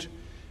remote.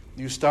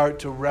 You start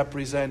to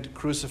represent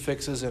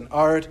crucifixes in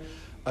art.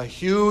 A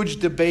huge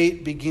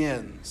debate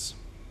begins.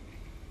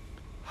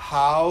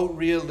 How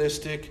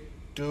realistic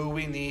do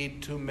we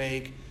need to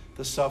make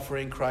the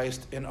suffering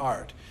Christ in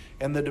art?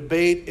 And the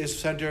debate is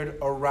centered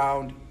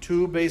around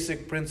two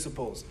basic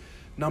principles.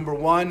 Number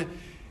one,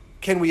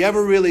 can we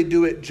ever really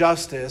do it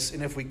justice?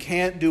 And if we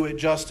can't do it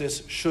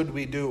justice, should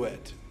we do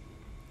it?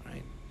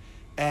 Right?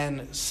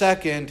 And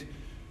second,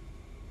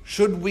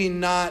 should we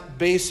not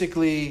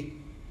basically,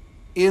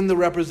 in the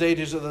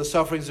representations of the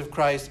sufferings of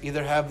Christ,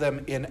 either have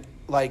them in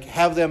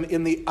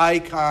the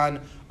icon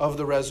of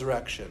the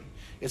resurrection?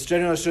 It's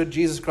generally understood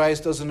Jesus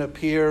Christ doesn't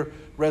appear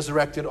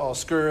resurrected all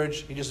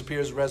scourged. He just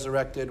appears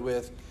resurrected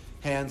with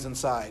hands and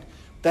side.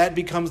 That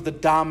becomes the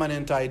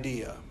dominant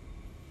idea.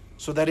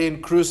 So that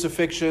in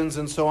crucifixions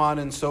and so on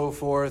and so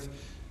forth,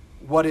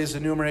 what is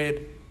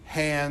enumerated?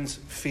 Hands,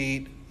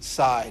 feet,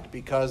 side.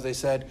 Because they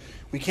said,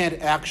 we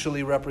can't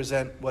actually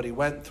represent what he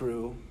went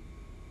through.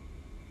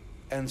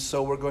 And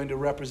so we're going to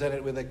represent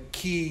it with a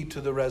key to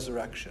the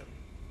resurrection.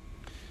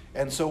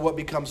 And so what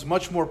becomes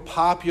much more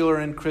popular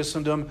in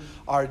Christendom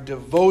are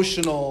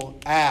devotional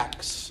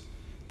acts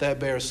that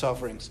bear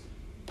sufferings.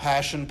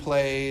 Passion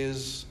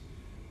plays,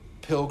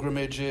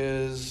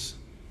 pilgrimages,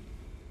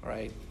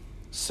 right?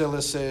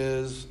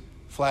 Silices,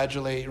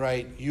 flagellate,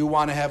 right? You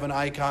want to have an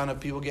icon of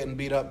people getting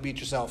beat up, beat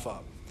yourself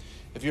up.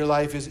 If your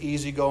life is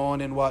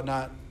easygoing and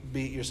whatnot,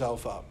 beat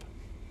yourself up.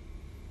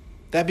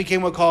 That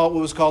became what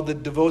was called the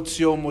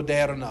Devotio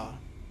Moderna,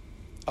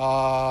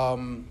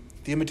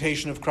 the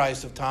Imitation of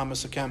Christ of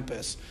Thomas à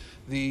Kempis,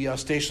 the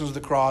Stations of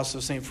the Cross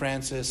of St.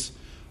 Francis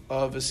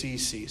of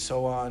Assisi,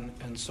 so on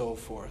and so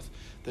forth.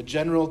 The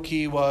general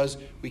key was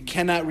we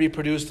cannot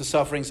reproduce the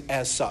sufferings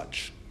as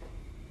such.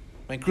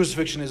 I mean,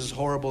 crucifixion is as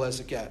horrible as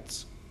it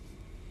gets.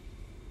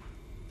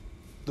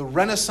 The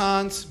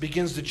Renaissance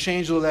begins to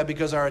change a little that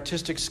because our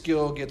artistic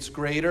skill gets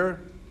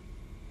greater.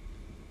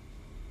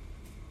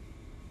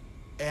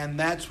 And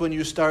that's when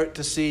you start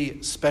to see,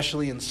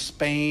 especially in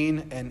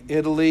Spain and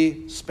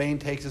Italy, Spain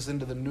takes us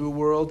into the New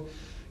World,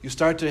 you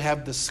start to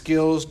have the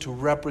skills to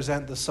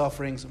represent the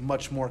sufferings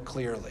much more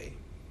clearly.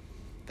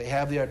 They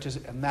have the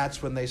artistic, and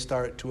that's when they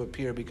start to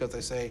appear because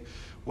they say,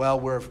 well,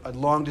 we're a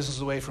long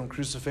distance away from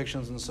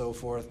crucifixions and so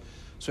forth,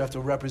 so we have to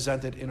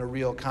represent it in a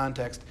real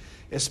context,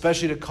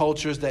 especially to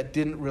cultures that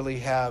didn't really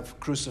have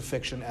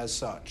crucifixion as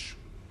such.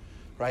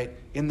 Right?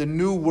 In the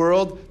New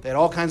World, they had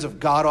all kinds of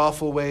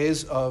god-awful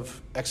ways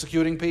of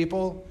executing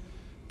people.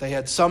 They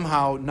had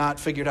somehow not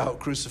figured out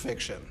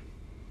crucifixion,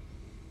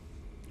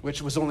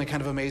 which was only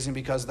kind of amazing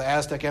because the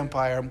Aztec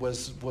Empire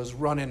was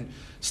running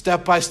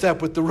step by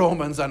step with the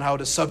Romans on how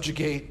to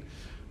subjugate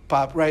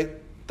right?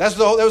 That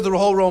was the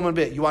whole Roman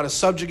bit. You want to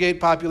subjugate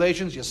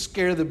populations, you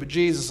scare the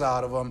bejesus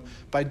out of them.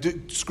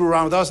 Screw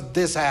around with us,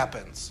 this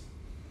happens.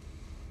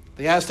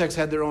 The Aztecs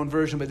had their own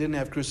version, but didn't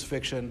have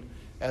crucifixion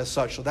as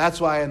such. So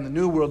that's why in the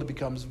New World it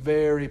becomes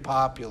very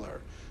popular.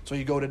 So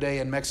you go today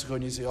in Mexico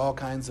and you see all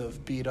kinds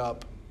of beat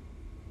up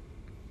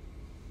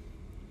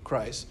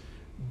Christ.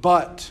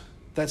 But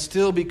that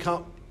still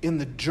become in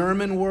the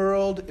German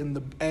world, in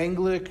the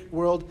Anglican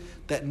world,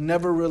 that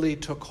never really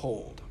took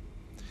hold.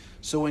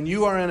 So when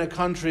you are in a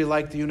country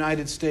like the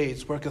United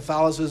States where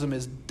Catholicism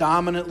is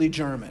dominantly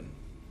German,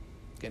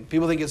 again,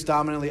 people think it's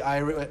dominantly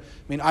Irish. I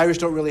mean, Irish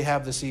don't really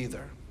have this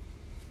either.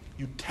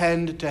 You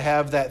tend to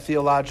have that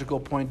theological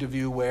point of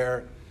view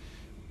where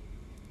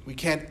we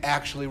can't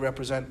actually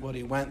represent what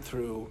he went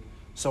through,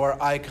 so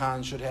our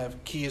icons should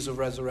have keys of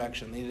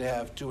resurrection. They need to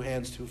have 2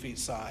 hands, 2 feet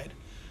side,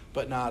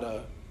 but not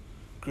a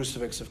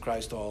crucifix of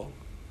Christ all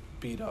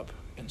beat up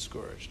and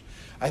scourged.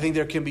 I think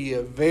there can be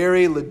a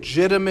very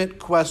legitimate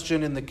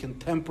question in the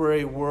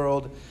contemporary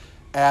world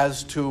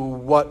as to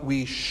what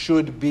we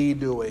should be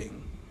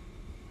doing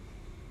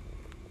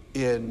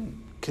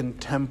in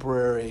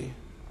contemporary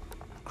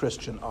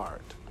Christian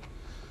art.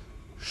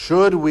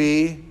 Should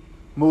we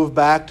move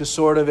back to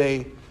sort of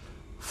a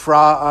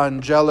Fra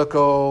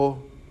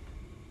Angelico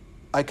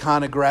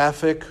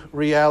iconographic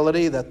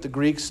reality that the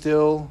Greeks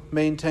still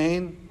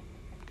maintain?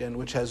 Again,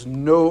 which has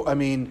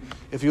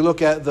if you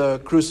look at the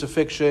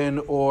crucifixion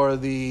or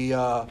the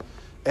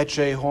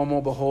Ecce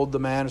Homo, behold the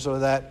man, or so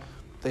that,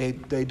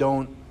 they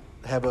don't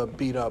have a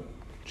beat up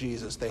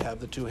Jesus. They have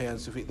the 2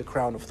 hands, 2 feet, the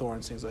crown of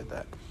thorns, things like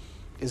that.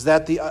 Is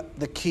that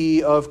the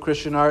key of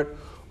Christian art?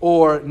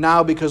 Or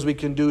now, because we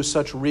can do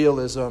such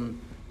realism,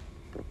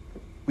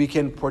 we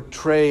can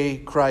portray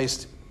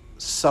Christ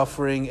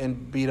suffering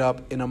and beat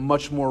up in a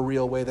much more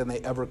real way than they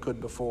ever could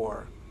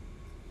before.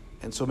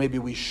 And so maybe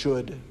we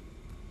should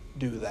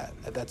do that.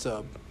 That's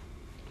a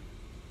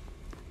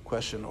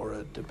question or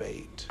a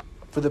debate.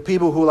 For the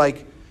people who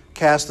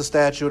cast the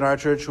statue in our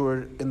church, who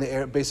are in the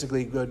air,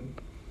 basically good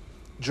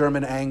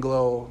German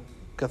Anglo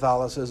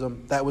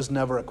Catholicism, that was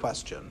never a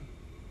question.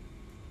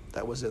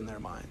 That was in their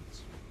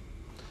minds.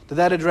 Did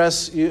that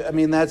address you? I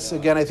mean, that's,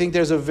 again, I think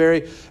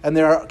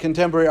there are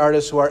contemporary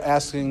artists who are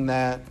asking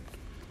that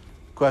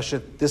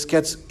question. This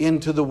gets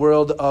into the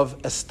world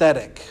of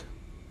aesthetic.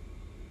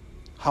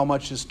 How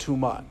much is too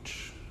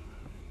much?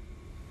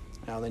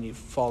 Now then you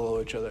follow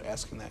each other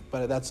asking that.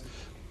 But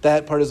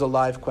that part is a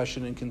live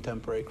question in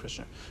contemporary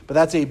Christian. But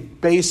that's a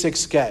basic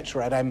sketch,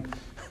 right?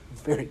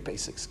 Very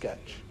basic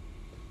sketch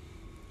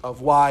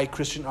of why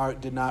Christian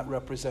art did not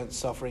represent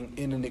suffering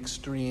in an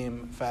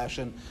extreme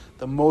fashion.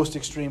 The most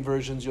extreme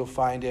versions you'll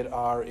find it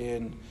are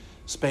in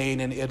Spain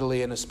and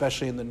Italy, and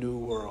especially in the New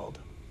World,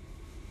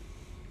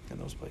 in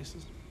those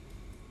places.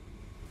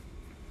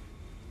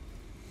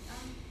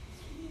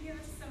 Can you give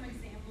us some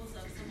examples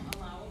of some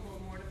allowable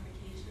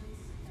mortifications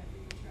that we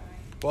could try?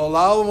 Well,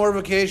 allowable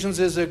mortifications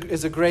is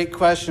a great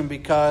question,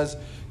 because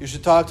you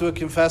should talk to a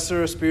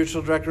confessor or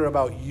spiritual director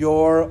about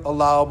your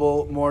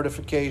allowable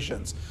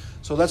mortifications.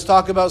 So let's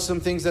talk about some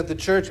things that the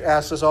church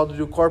asks us all to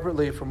do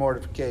corporately for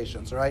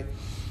mortifications, all right?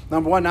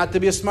 Number one, not to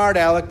be a smart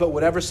aleck, but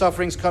whatever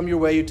sufferings come your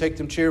way, you take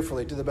them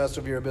cheerfully to the best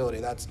of your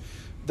ability.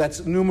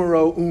 That's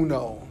numero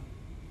uno.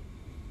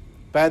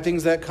 Bad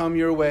things that come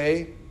your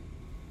way,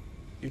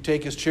 you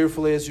take as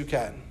cheerfully as you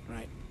can,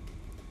 right?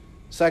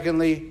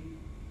 Secondly,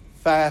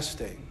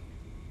 fasting.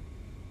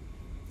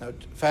 Now,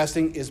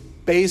 fasting is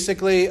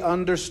basically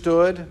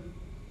understood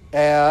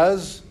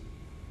as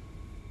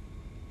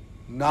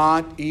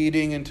not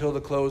eating until the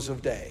close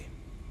of day,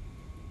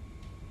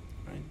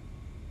 right?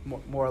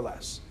 More or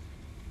less.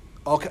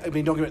 Don't get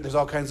me wrong, there's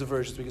all kinds of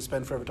versions. We can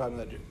spend forever talking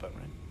about that, but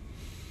right.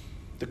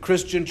 The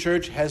Christian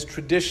church has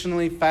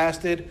traditionally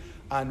fasted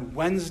on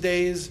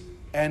Wednesdays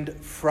and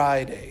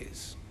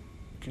Fridays.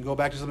 You can go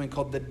back to something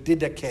called the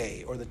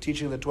Didache, or the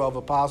Teaching of the 12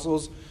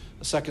 Apostles,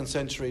 a 2nd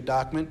century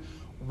document.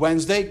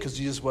 Wednesday, because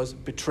Jesus was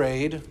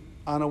betrayed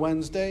on a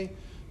Wednesday.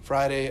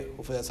 Friday,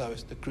 hopefully that's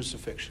obvious, the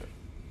crucifixion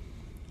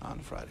on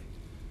Friday.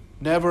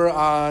 Never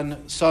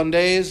on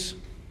Sundays,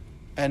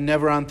 and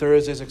never on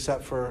Thursdays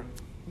except for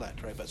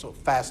Lent, right? But so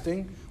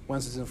fasting,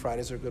 Wednesdays and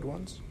Fridays are good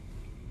ones.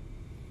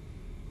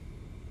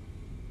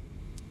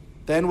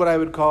 Then what I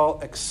would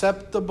call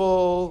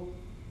acceptable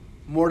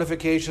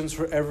mortifications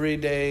for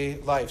everyday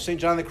life. St.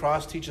 John of the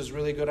Cross teaches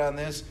really good on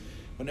this.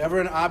 Whenever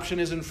an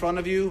option is in front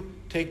of you,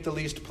 take the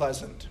least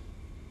pleasant.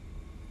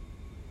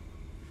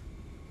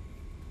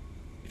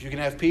 If you can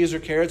have peas or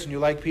carrots and you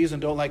like peas and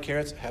don't like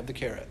carrots, have the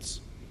carrots.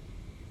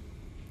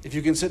 If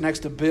you can sit next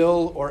to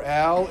Bill or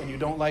Al and you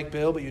don't like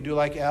Bill but you do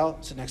like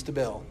Al, sit next to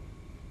Bill.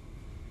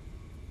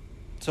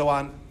 So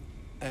on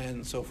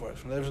and so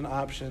forth. When there's an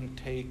option,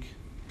 take,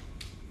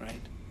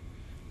 right?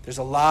 There's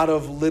a lot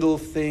of little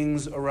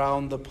things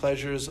around the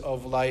pleasures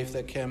of life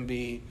that can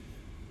be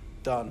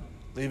done.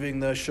 Leaving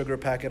the sugar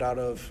packet out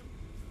of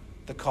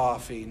the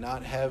coffee,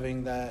 not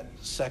having that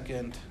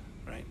second,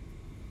 right?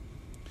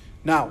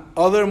 Now,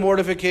 other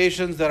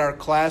mortifications that are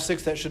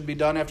classics that should be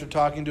done after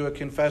talking to a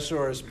confessor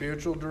or a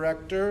spiritual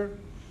director,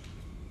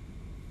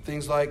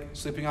 things like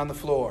sleeping on the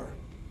floor,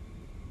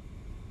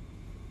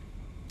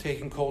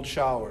 taking cold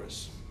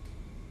showers.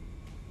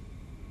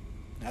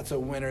 That's a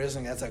winner,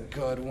 isn't it? That's a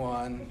good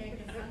one.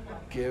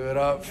 Give it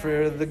up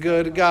for the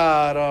good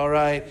God, all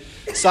right.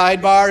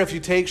 Sidebar, if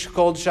you take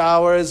cold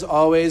showers,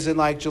 always in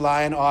like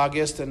July and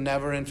August and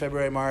never in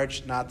February,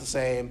 March, not the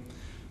same.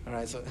 All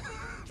right, so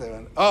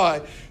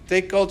I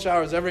take cold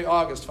showers every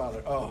August,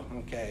 Father. Oh,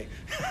 okay.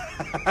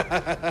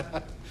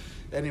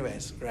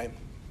 Anyways, right.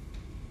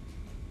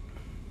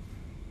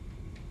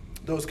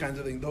 Those kinds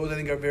of things. Those, I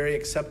think, are very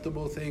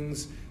acceptable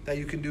things that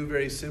you can do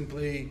very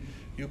simply.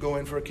 You go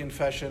in for a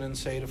confession and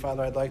say to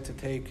Father, I'd like to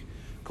take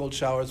cold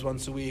showers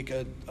once a week.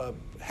 A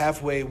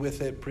halfway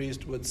with it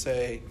priest would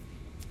say,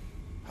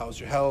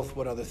 how's your health?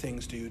 What other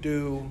things do you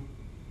do?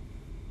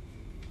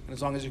 And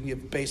as long as you can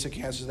give basic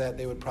answers to that,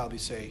 they would probably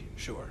say,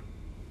 sure.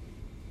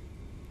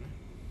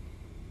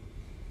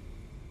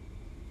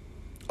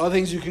 Other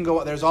things you can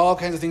go, there's all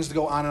kinds of things to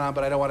go on and on,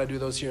 but I don't want to do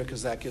those here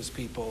because that gives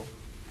people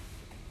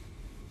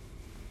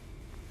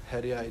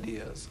heady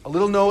ideas. A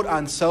little note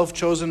on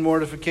self-chosen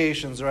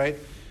mortifications, right?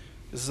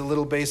 This is a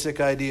little basic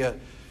idea.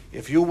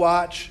 If you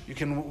watch, you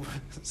can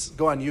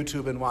go on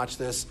YouTube and watch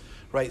this,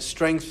 right?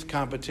 Strength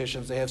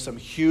competitions. They have some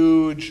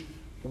huge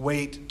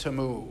weight to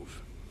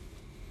move.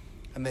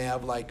 And they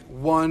have like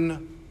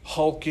one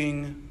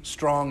hulking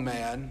strong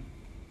man,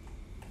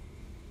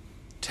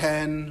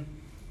 10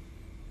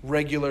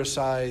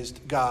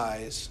 regular-sized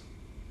guys,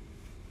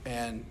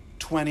 and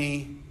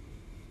 20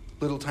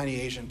 little tiny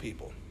Asian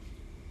people.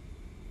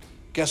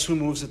 Guess who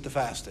moves it the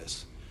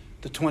fastest?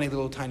 The 20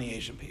 little tiny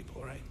Asian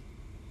people, right?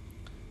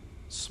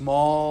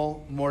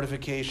 Small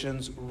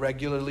mortifications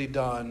regularly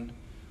done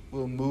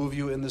will move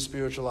you in the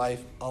spiritual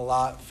life a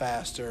lot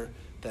faster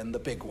than the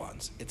big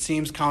ones. It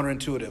seems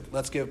counterintuitive.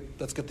 Let's get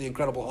the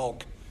Incredible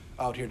Hulk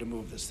out here to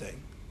move this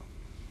thing.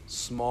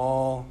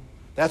 Small.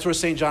 That's where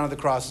St. John of the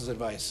Cross's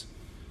advice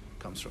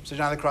comes from. St.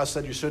 John of the Cross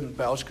said you shouldn't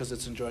belch because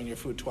it's enjoying your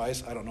food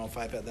twice. I don't know if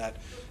I've had that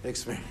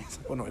experience.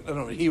 I don't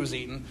know what he was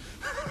eating.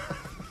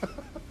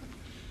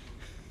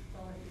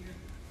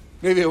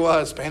 Maybe it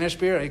was Spanish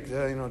beer.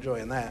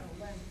 Enjoying that.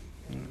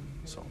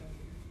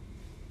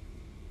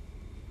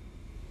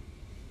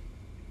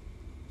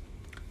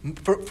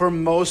 For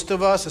most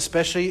of us,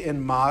 especially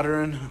in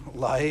modern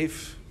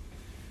life,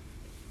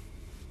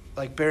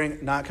 like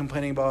not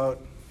complaining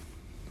about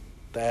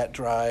that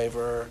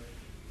driver,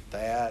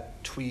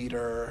 that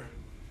tweeter,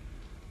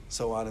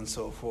 so on and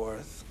so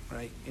forth,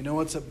 right? You know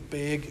what's a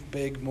big,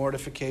 big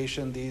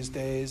mortification these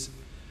days?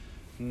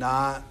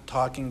 Not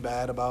talking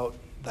bad about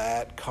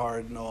that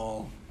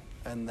cardinal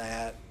and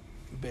that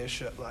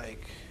bishop.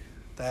 Like,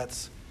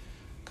 that's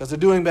because they're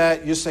doing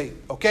bad. You say,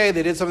 okay,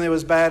 they did something that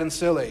was bad and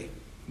silly.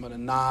 I'm going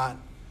to not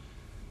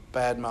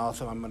badmouth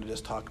them. I'm going to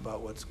just talk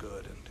about what's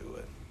good and do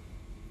it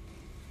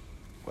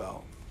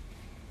well.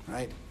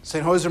 Right?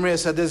 St. Josemaria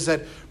said this, he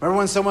said, remember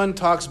when someone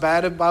talks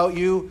bad about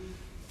you,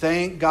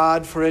 thank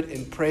God for it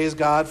and praise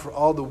God for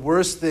all the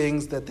worst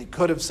things that they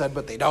could have said,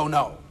 but they don't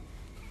know.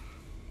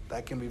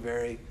 That can be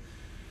very,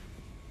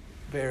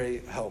 very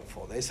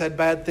helpful. They said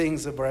bad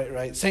things,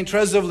 right? St.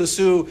 Therese of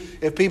Lisieux,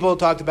 if people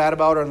talked bad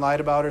about her and lied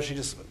about her, she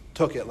just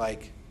took it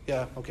like,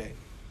 yeah, okay.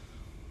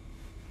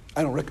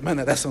 I don't recommend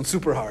that. That sounds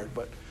super hard,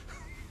 but...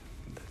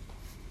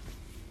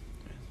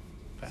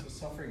 So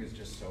suffering is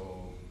just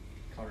so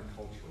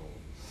countercultural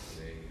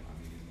today. I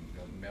mean,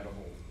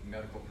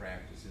 medical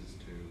practices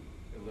to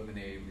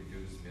eliminate,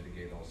 reduce,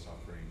 mitigate all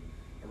suffering.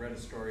 I read a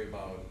story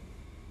about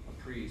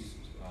a priest,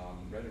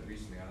 read it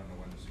recently, I don't know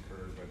when this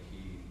occurred, but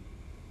he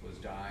was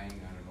dying,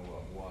 I don't know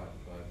of what,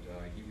 but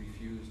he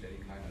refused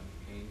any kind of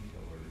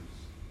painkillers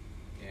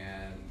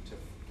and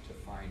to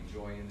find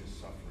joy in his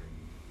suffering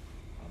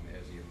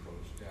as he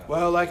approached death.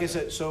 Well, like I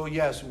said, so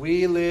yes,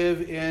 we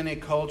live in a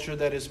culture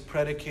that is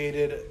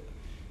predicated,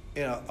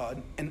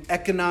 an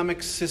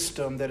economic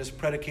system that is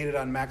predicated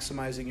on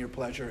maximizing your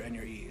pleasure and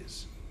your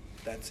ease.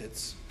 That's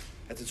its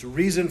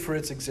reason for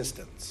its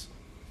existence.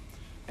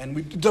 And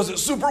it does it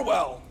super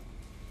well.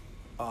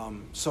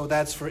 So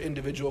that's for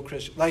individual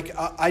Christians. Like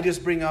I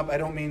just bring up, I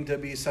don't mean to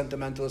be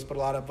sentimentalist, but a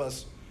lot of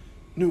us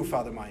knew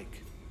Father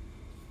Mike,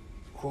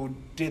 who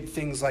did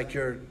things like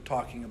you're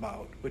talking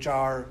about, which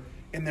are,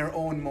 in their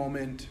own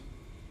moment,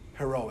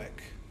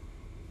 heroic.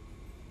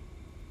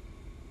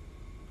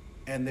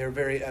 And they're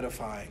very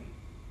edifying.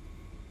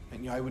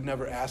 And I would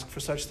never ask for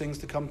such things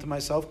to come to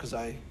myself, because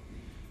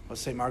what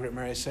St. Margaret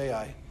Mary say,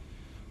 I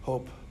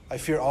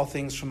fear all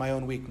things from my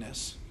own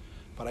weakness,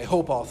 but I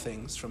hope all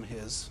things from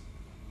his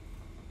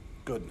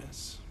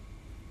goodness.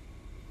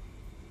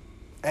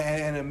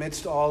 And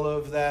amidst all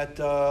of that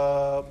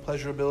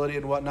pleasurability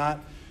and whatnot,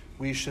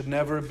 we should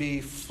never be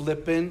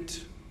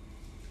flippant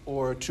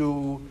or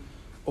too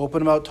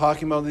open about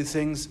talking about these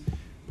things,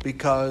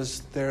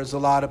 because there's a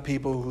lot of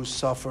people who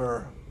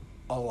suffer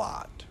a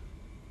lot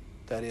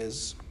that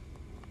is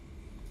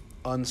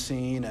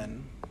unseen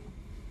and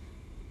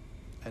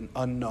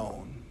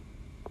unknown.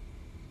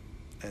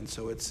 And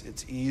so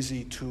it's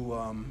easy to,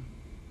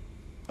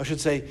 I should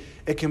say,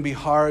 it can be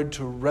hard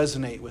to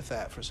resonate with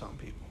that for some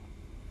people.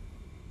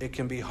 It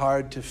can be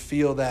hard to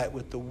feel that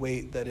with the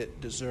weight that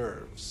it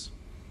deserves,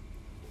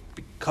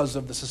 because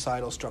of the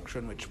societal structure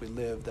in which we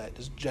live that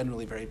is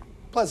generally very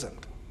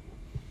pleasant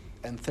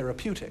and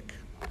therapeutic,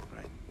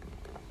 right?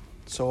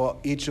 So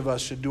each of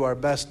us should do our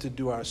best to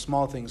do our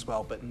small things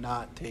well, but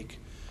not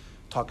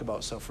talk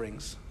about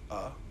sufferings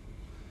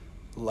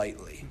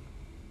lightly.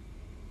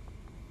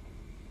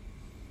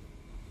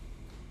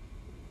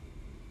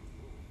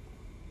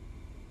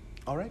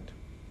 All right.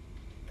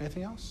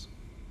 Anything else?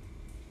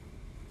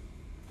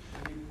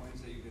 Any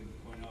points that you can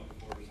point out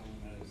for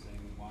someone that is saying,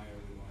 why are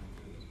we going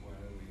through this? Why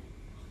are we...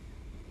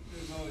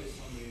 There's always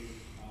somebody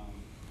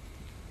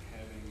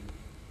having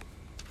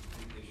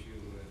an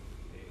issue with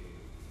a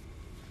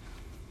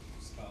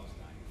spouse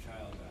dying, a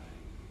child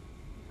dying,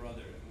 a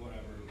brother,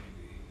 whatever it may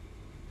be.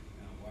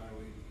 Why are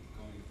we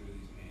going through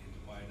these pains?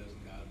 Why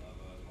doesn't God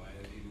love us? Why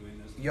is he doing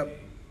this to Yep. me?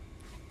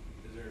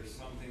 Is there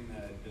something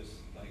that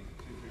just, like,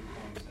 2-3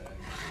 points that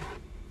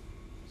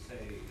say,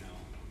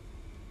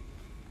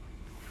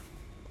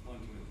 1,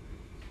 2, and 3,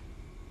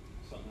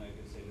 something I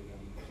could say to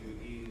them to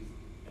ease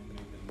and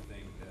make them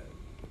think that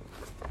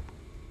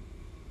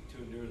to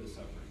endure the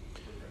suffering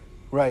for Christ.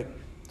 Right.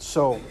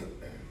 So,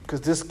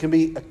 because this can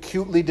be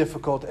acutely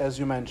difficult, as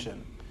you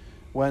mentioned,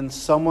 when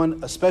someone,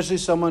 especially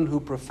someone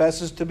who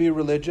professes to be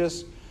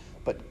religious,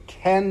 but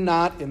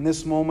cannot in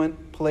this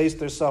moment place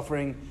their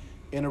suffering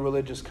in a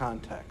religious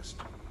context.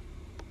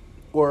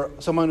 Or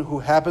someone who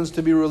happens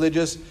to be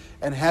religious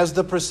and has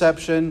the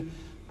perception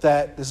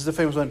that, this is the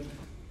famous one,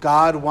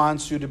 God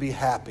wants you to be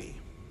happy.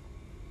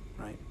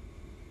 Right?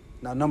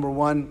 Now, number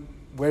one,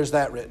 where's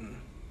that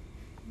written?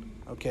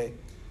 Okay.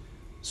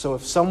 So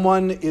if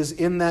someone is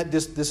in that,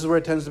 this is where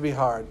it tends to be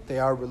hard. They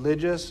are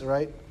religious,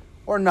 right?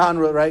 Or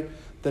non-religious, right?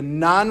 The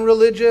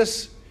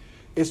non-religious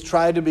is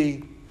try to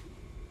be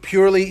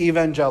purely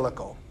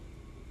evangelical.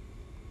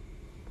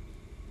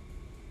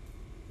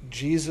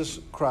 Jesus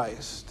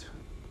Christ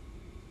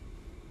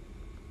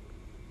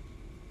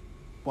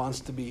wants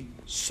to be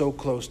so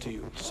close to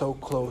you, so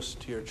close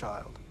to your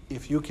child.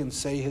 If you can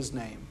say his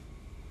name,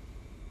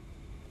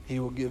 he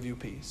will give you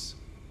peace.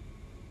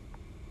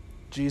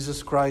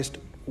 Jesus Christ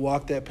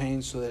walked that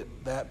pain so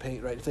that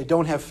pain, right? If they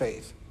don't have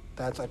faith,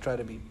 I try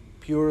to be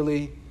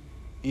purely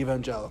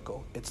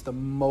evangelical. It's the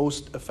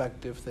most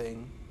effective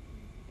thing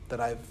that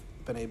I've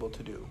been able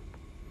to do.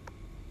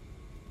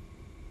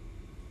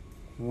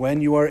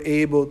 When you are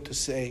able to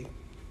say,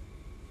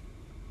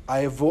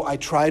 I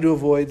try to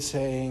avoid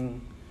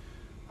saying,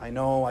 I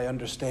know, I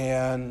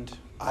understand,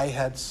 I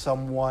had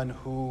someone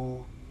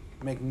who,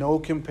 make no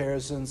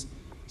comparisons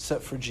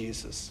except for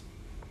Jesus.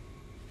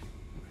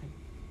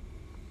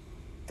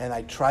 And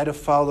I try to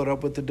follow it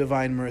up with the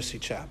Divine Mercy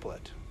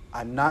Chaplet.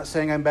 I'm not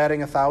saying I'm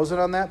batting 1,000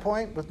 on that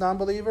point with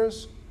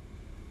non-believers,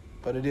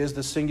 but it is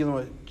the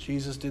singular,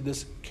 Jesus did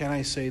this, can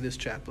I say this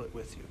chaplet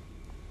with you?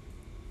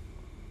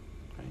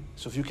 Right?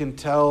 So if you can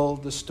tell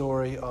the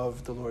story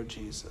of the Lord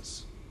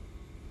Jesus,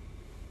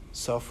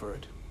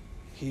 suffered,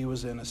 he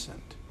was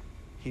innocent,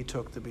 he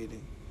took the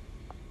beating,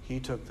 he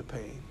took the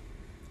pain.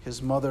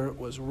 His mother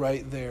was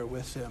right there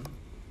with him,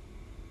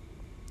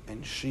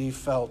 and she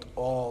felt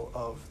all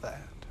of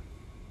that.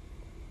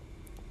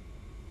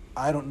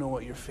 I don't know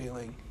what you're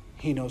feeling.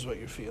 He knows what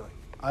you're feeling.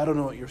 I don't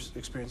know what you're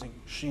experiencing.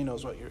 She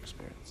knows what you're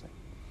experiencing.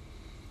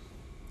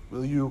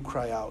 Will you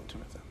cry out to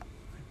them?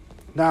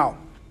 Now,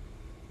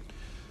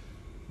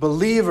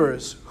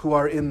 believers who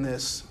are in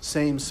this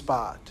same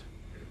spot,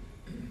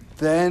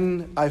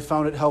 then I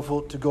found it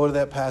helpful to go to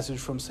that passage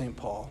from St.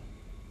 Paul.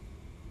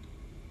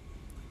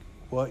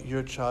 What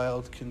your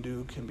child can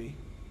do can be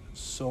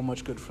so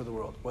much good for the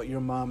world. What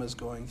your mom is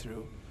going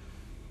through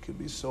could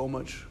be so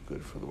much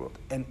good for the world.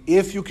 And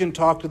if you can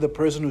talk to the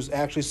person who's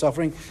actually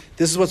suffering,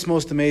 this is what's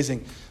most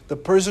amazing. The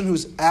person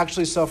who's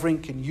actually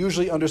suffering can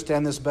usually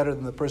understand this better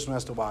than the person who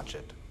has to watch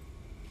it.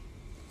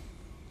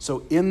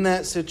 So in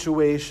that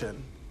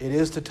situation, it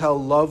is to tell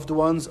loved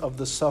ones of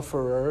the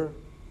sufferer,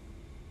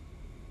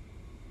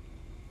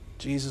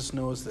 Jesus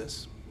knows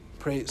this.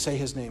 Pray, say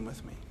his name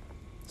with me.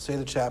 Say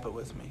the chaplet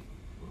with me.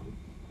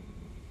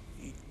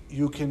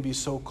 You can be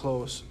so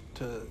close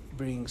to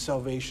bringing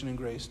salvation and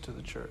grace to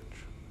the church.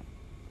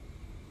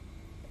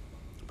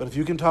 But if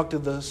you can talk to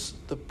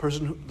the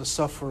person, the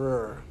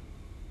sufferer,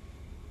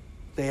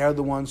 they are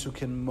the ones who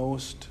can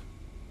most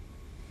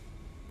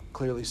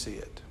clearly see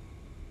it.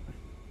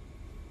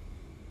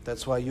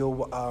 That's why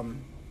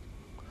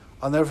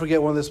I'll never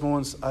forget one of these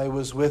moments. I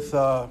was with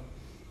one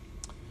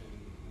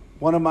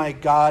of my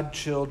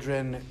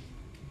godchildren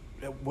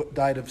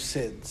died of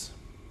SIDS.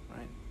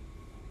 Right?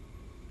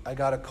 I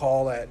got a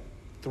call at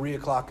 3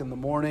 o'clock in the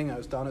morning. I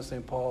was down at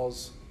St.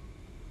 Paul's.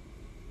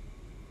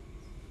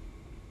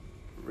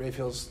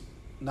 Raphael's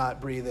not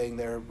breathing.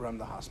 They're from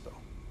the hospital.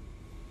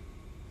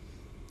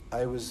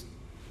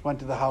 Went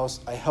to the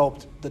house. I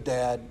helped the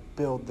dad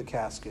build the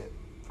casket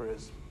for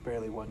his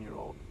barely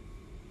 1-year-old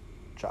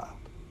child.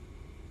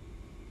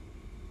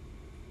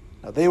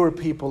 Now, they were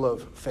people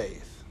of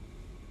faith.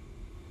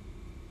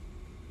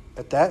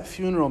 At that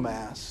funeral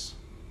mass,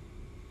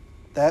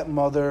 that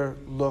mother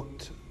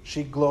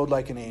she glowed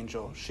like an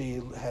angel.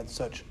 She had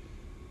such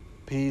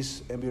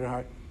peace and beauty in her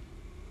heart.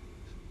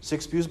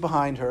 6 pews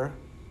behind her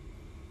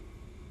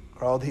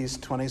are all these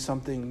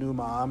 20-something new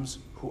moms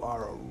who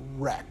are a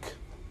wreck.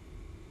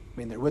 I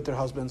mean, they're with their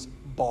husbands,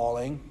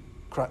 bawling,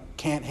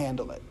 can't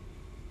handle it.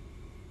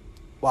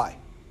 Why?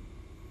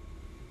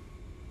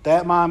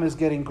 That mom is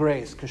getting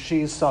grace because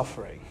she's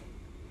suffering.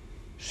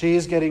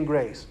 She's getting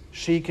grace.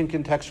 She can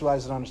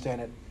contextualize and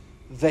understand it.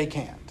 They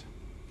can't.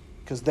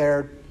 Because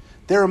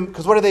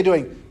because what are they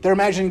doing? They're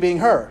imagining being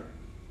her.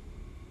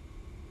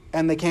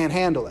 And they can't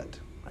handle it.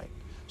 Right?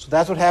 So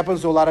that's what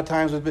happens to a lot of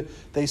times.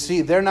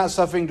 They're not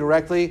suffering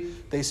directly.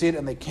 They see it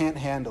and they can't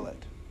handle it.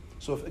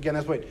 So again,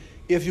 that's why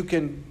if you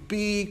can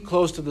be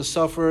close to the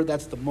sufferer,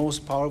 that's the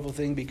most powerful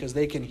thing because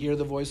they can hear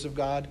the voice of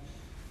God.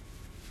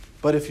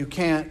 But if you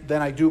can't,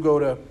 then I do go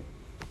to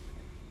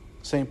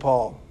St.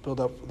 Paul, build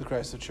up the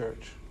Christ of the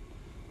church.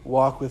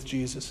 Walk with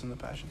Jesus in the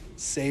Passion.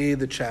 Say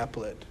the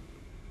chaplet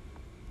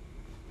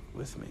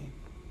with me.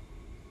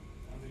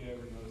 I don't think I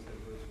ever noticed that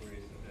verse where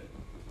he said that.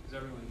 Because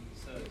everyone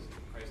says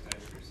Christ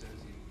died for your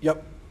sins.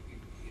 Yep.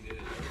 He did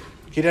it.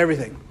 He did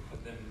everything.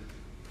 But then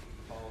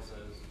Paul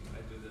says,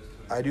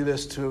 I do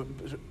this to...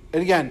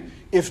 And again,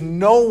 if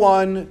no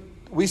one...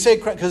 We say,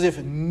 because if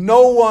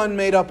no one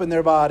made up in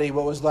their body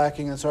what was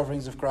lacking in the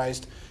sufferings of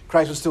Christ,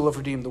 Christ would still have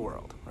redeemed the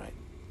world, right?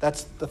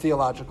 That's the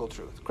theological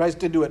truth. Christ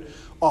did do it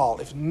all.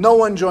 If no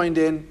one joined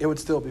in, it would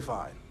still be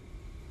fine.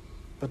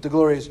 But the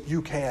glory is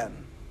you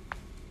can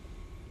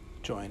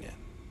join in.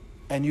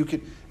 And you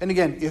can, and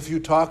again, if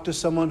you talk to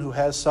someone who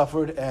has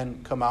suffered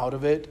and come out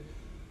of it,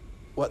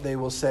 what they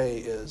will say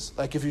is,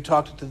 like if you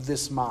talked to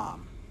this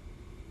mom,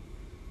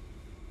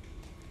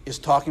 is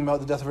talking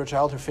about the death of her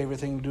child her favorite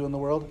thing to do in the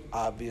world?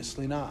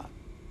 Obviously not.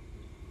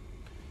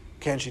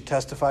 Can she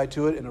testify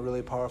to it in a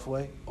really powerful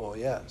way? Oh,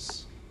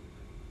 yes.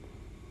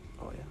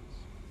 Oh, yes.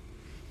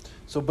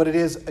 So, but it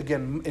is,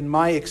 again, in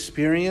my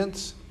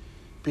experience,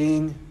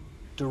 being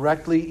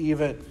directly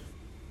even,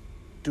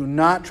 do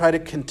not try to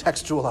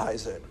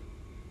contextualize it.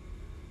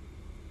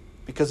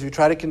 Because if you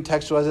try to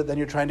contextualize it, then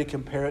you're trying to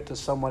compare it to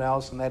someone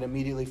else, and that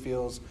immediately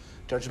feels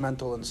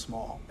judgmental and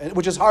small.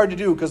 Which is hard to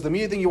do, because the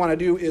immediate thing you want to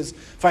do is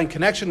find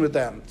connection with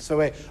them. So,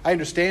 hey, I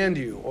understand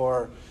you,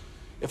 or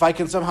if I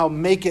can somehow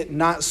make it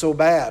not so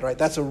bad, right?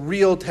 That's a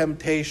real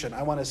temptation.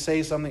 I want to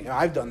say something,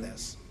 I've done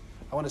this.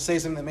 I want to say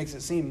something that makes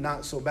it seem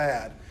not so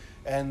bad.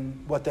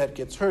 And what that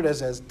gets heard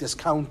as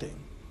discounting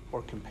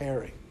or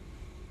comparing.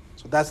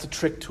 So that's the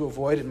trick to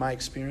avoid in my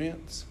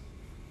experience.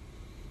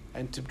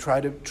 And to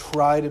try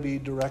to be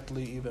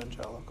directly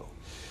evangelical.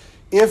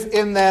 If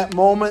in that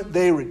moment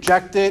they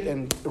reject it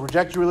and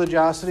reject your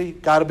religiosity,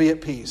 got to be at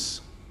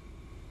peace.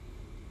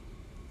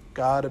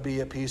 Got to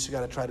be at peace. You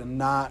got to try to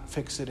not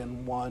fix it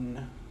in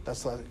one. Got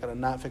to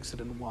not fix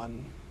it in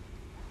one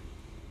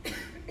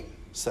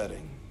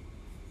setting.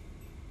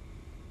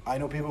 I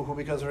know people who,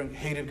 because they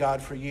hated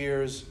God for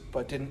years,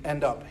 but didn't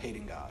end up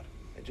hating God.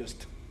 They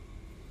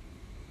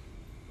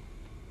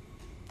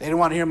didn't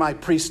want to hear my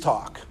priest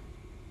talk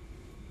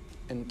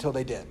until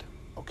they did.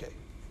 Okay,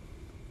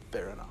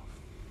 fair enough.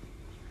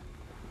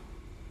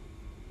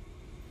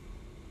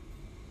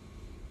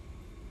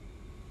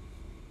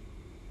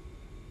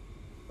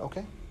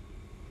 Okay.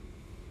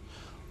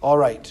 All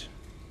right.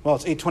 Well,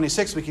 it's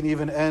 8:26. We can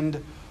even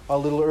end a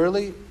little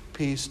early.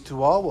 Peace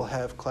to all. We'll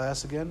have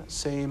class again.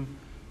 Same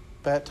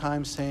bat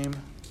time, same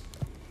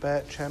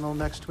bat channel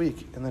next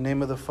week. In the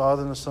name of the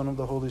Father, and the Son, and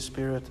the Holy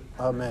Spirit.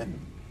 Amen.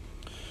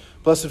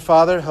 Blessed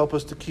Father, help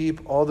us to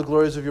keep all the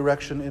glories of your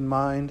election in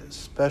mind,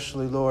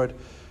 especially, Lord,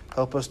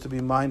 help us to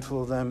be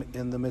mindful of them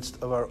in the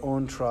midst of our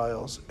own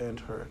trials and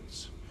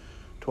hurts.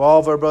 To all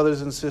of our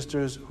brothers and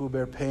sisters who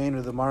bear pain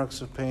or the marks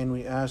of pain,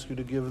 we ask you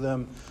to give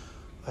them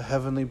a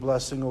heavenly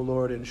blessing, O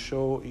Lord, and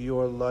show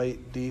your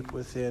light deep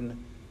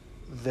within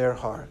their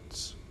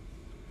hearts.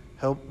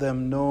 Help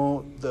them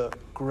know the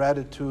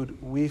gratitude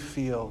we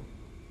feel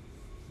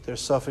their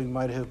suffering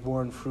might have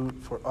borne fruit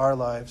for our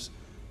lives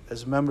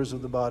as members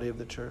of the body of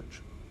the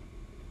church.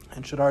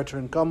 And should our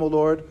turn come, O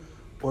Lord,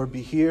 or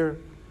be here,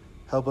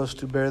 help us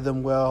to bear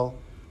them well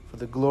for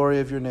the glory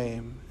of your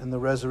name and the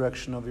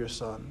resurrection of your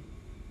Son.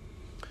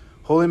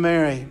 Holy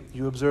Mary,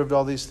 you observed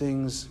all these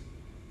things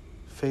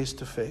face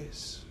to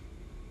face.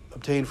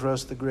 Obtain for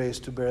us the grace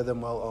to bear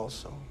them well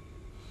also.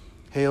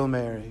 Hail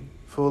Mary,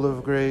 full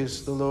of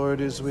grace, the Lord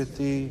is with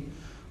thee.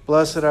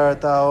 Blessed art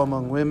thou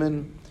among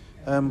women,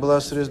 and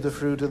blessed is the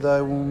fruit of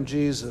thy womb,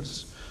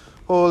 Jesus.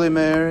 Holy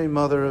Mary,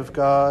 Mother of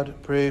God,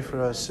 pray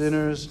for us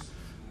sinners,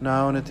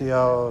 now and at the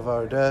hour of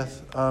our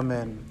death.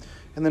 Amen.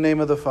 In the name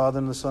of the Father,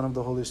 and the Son, and of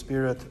the Holy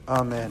Spirit.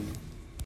 Amen.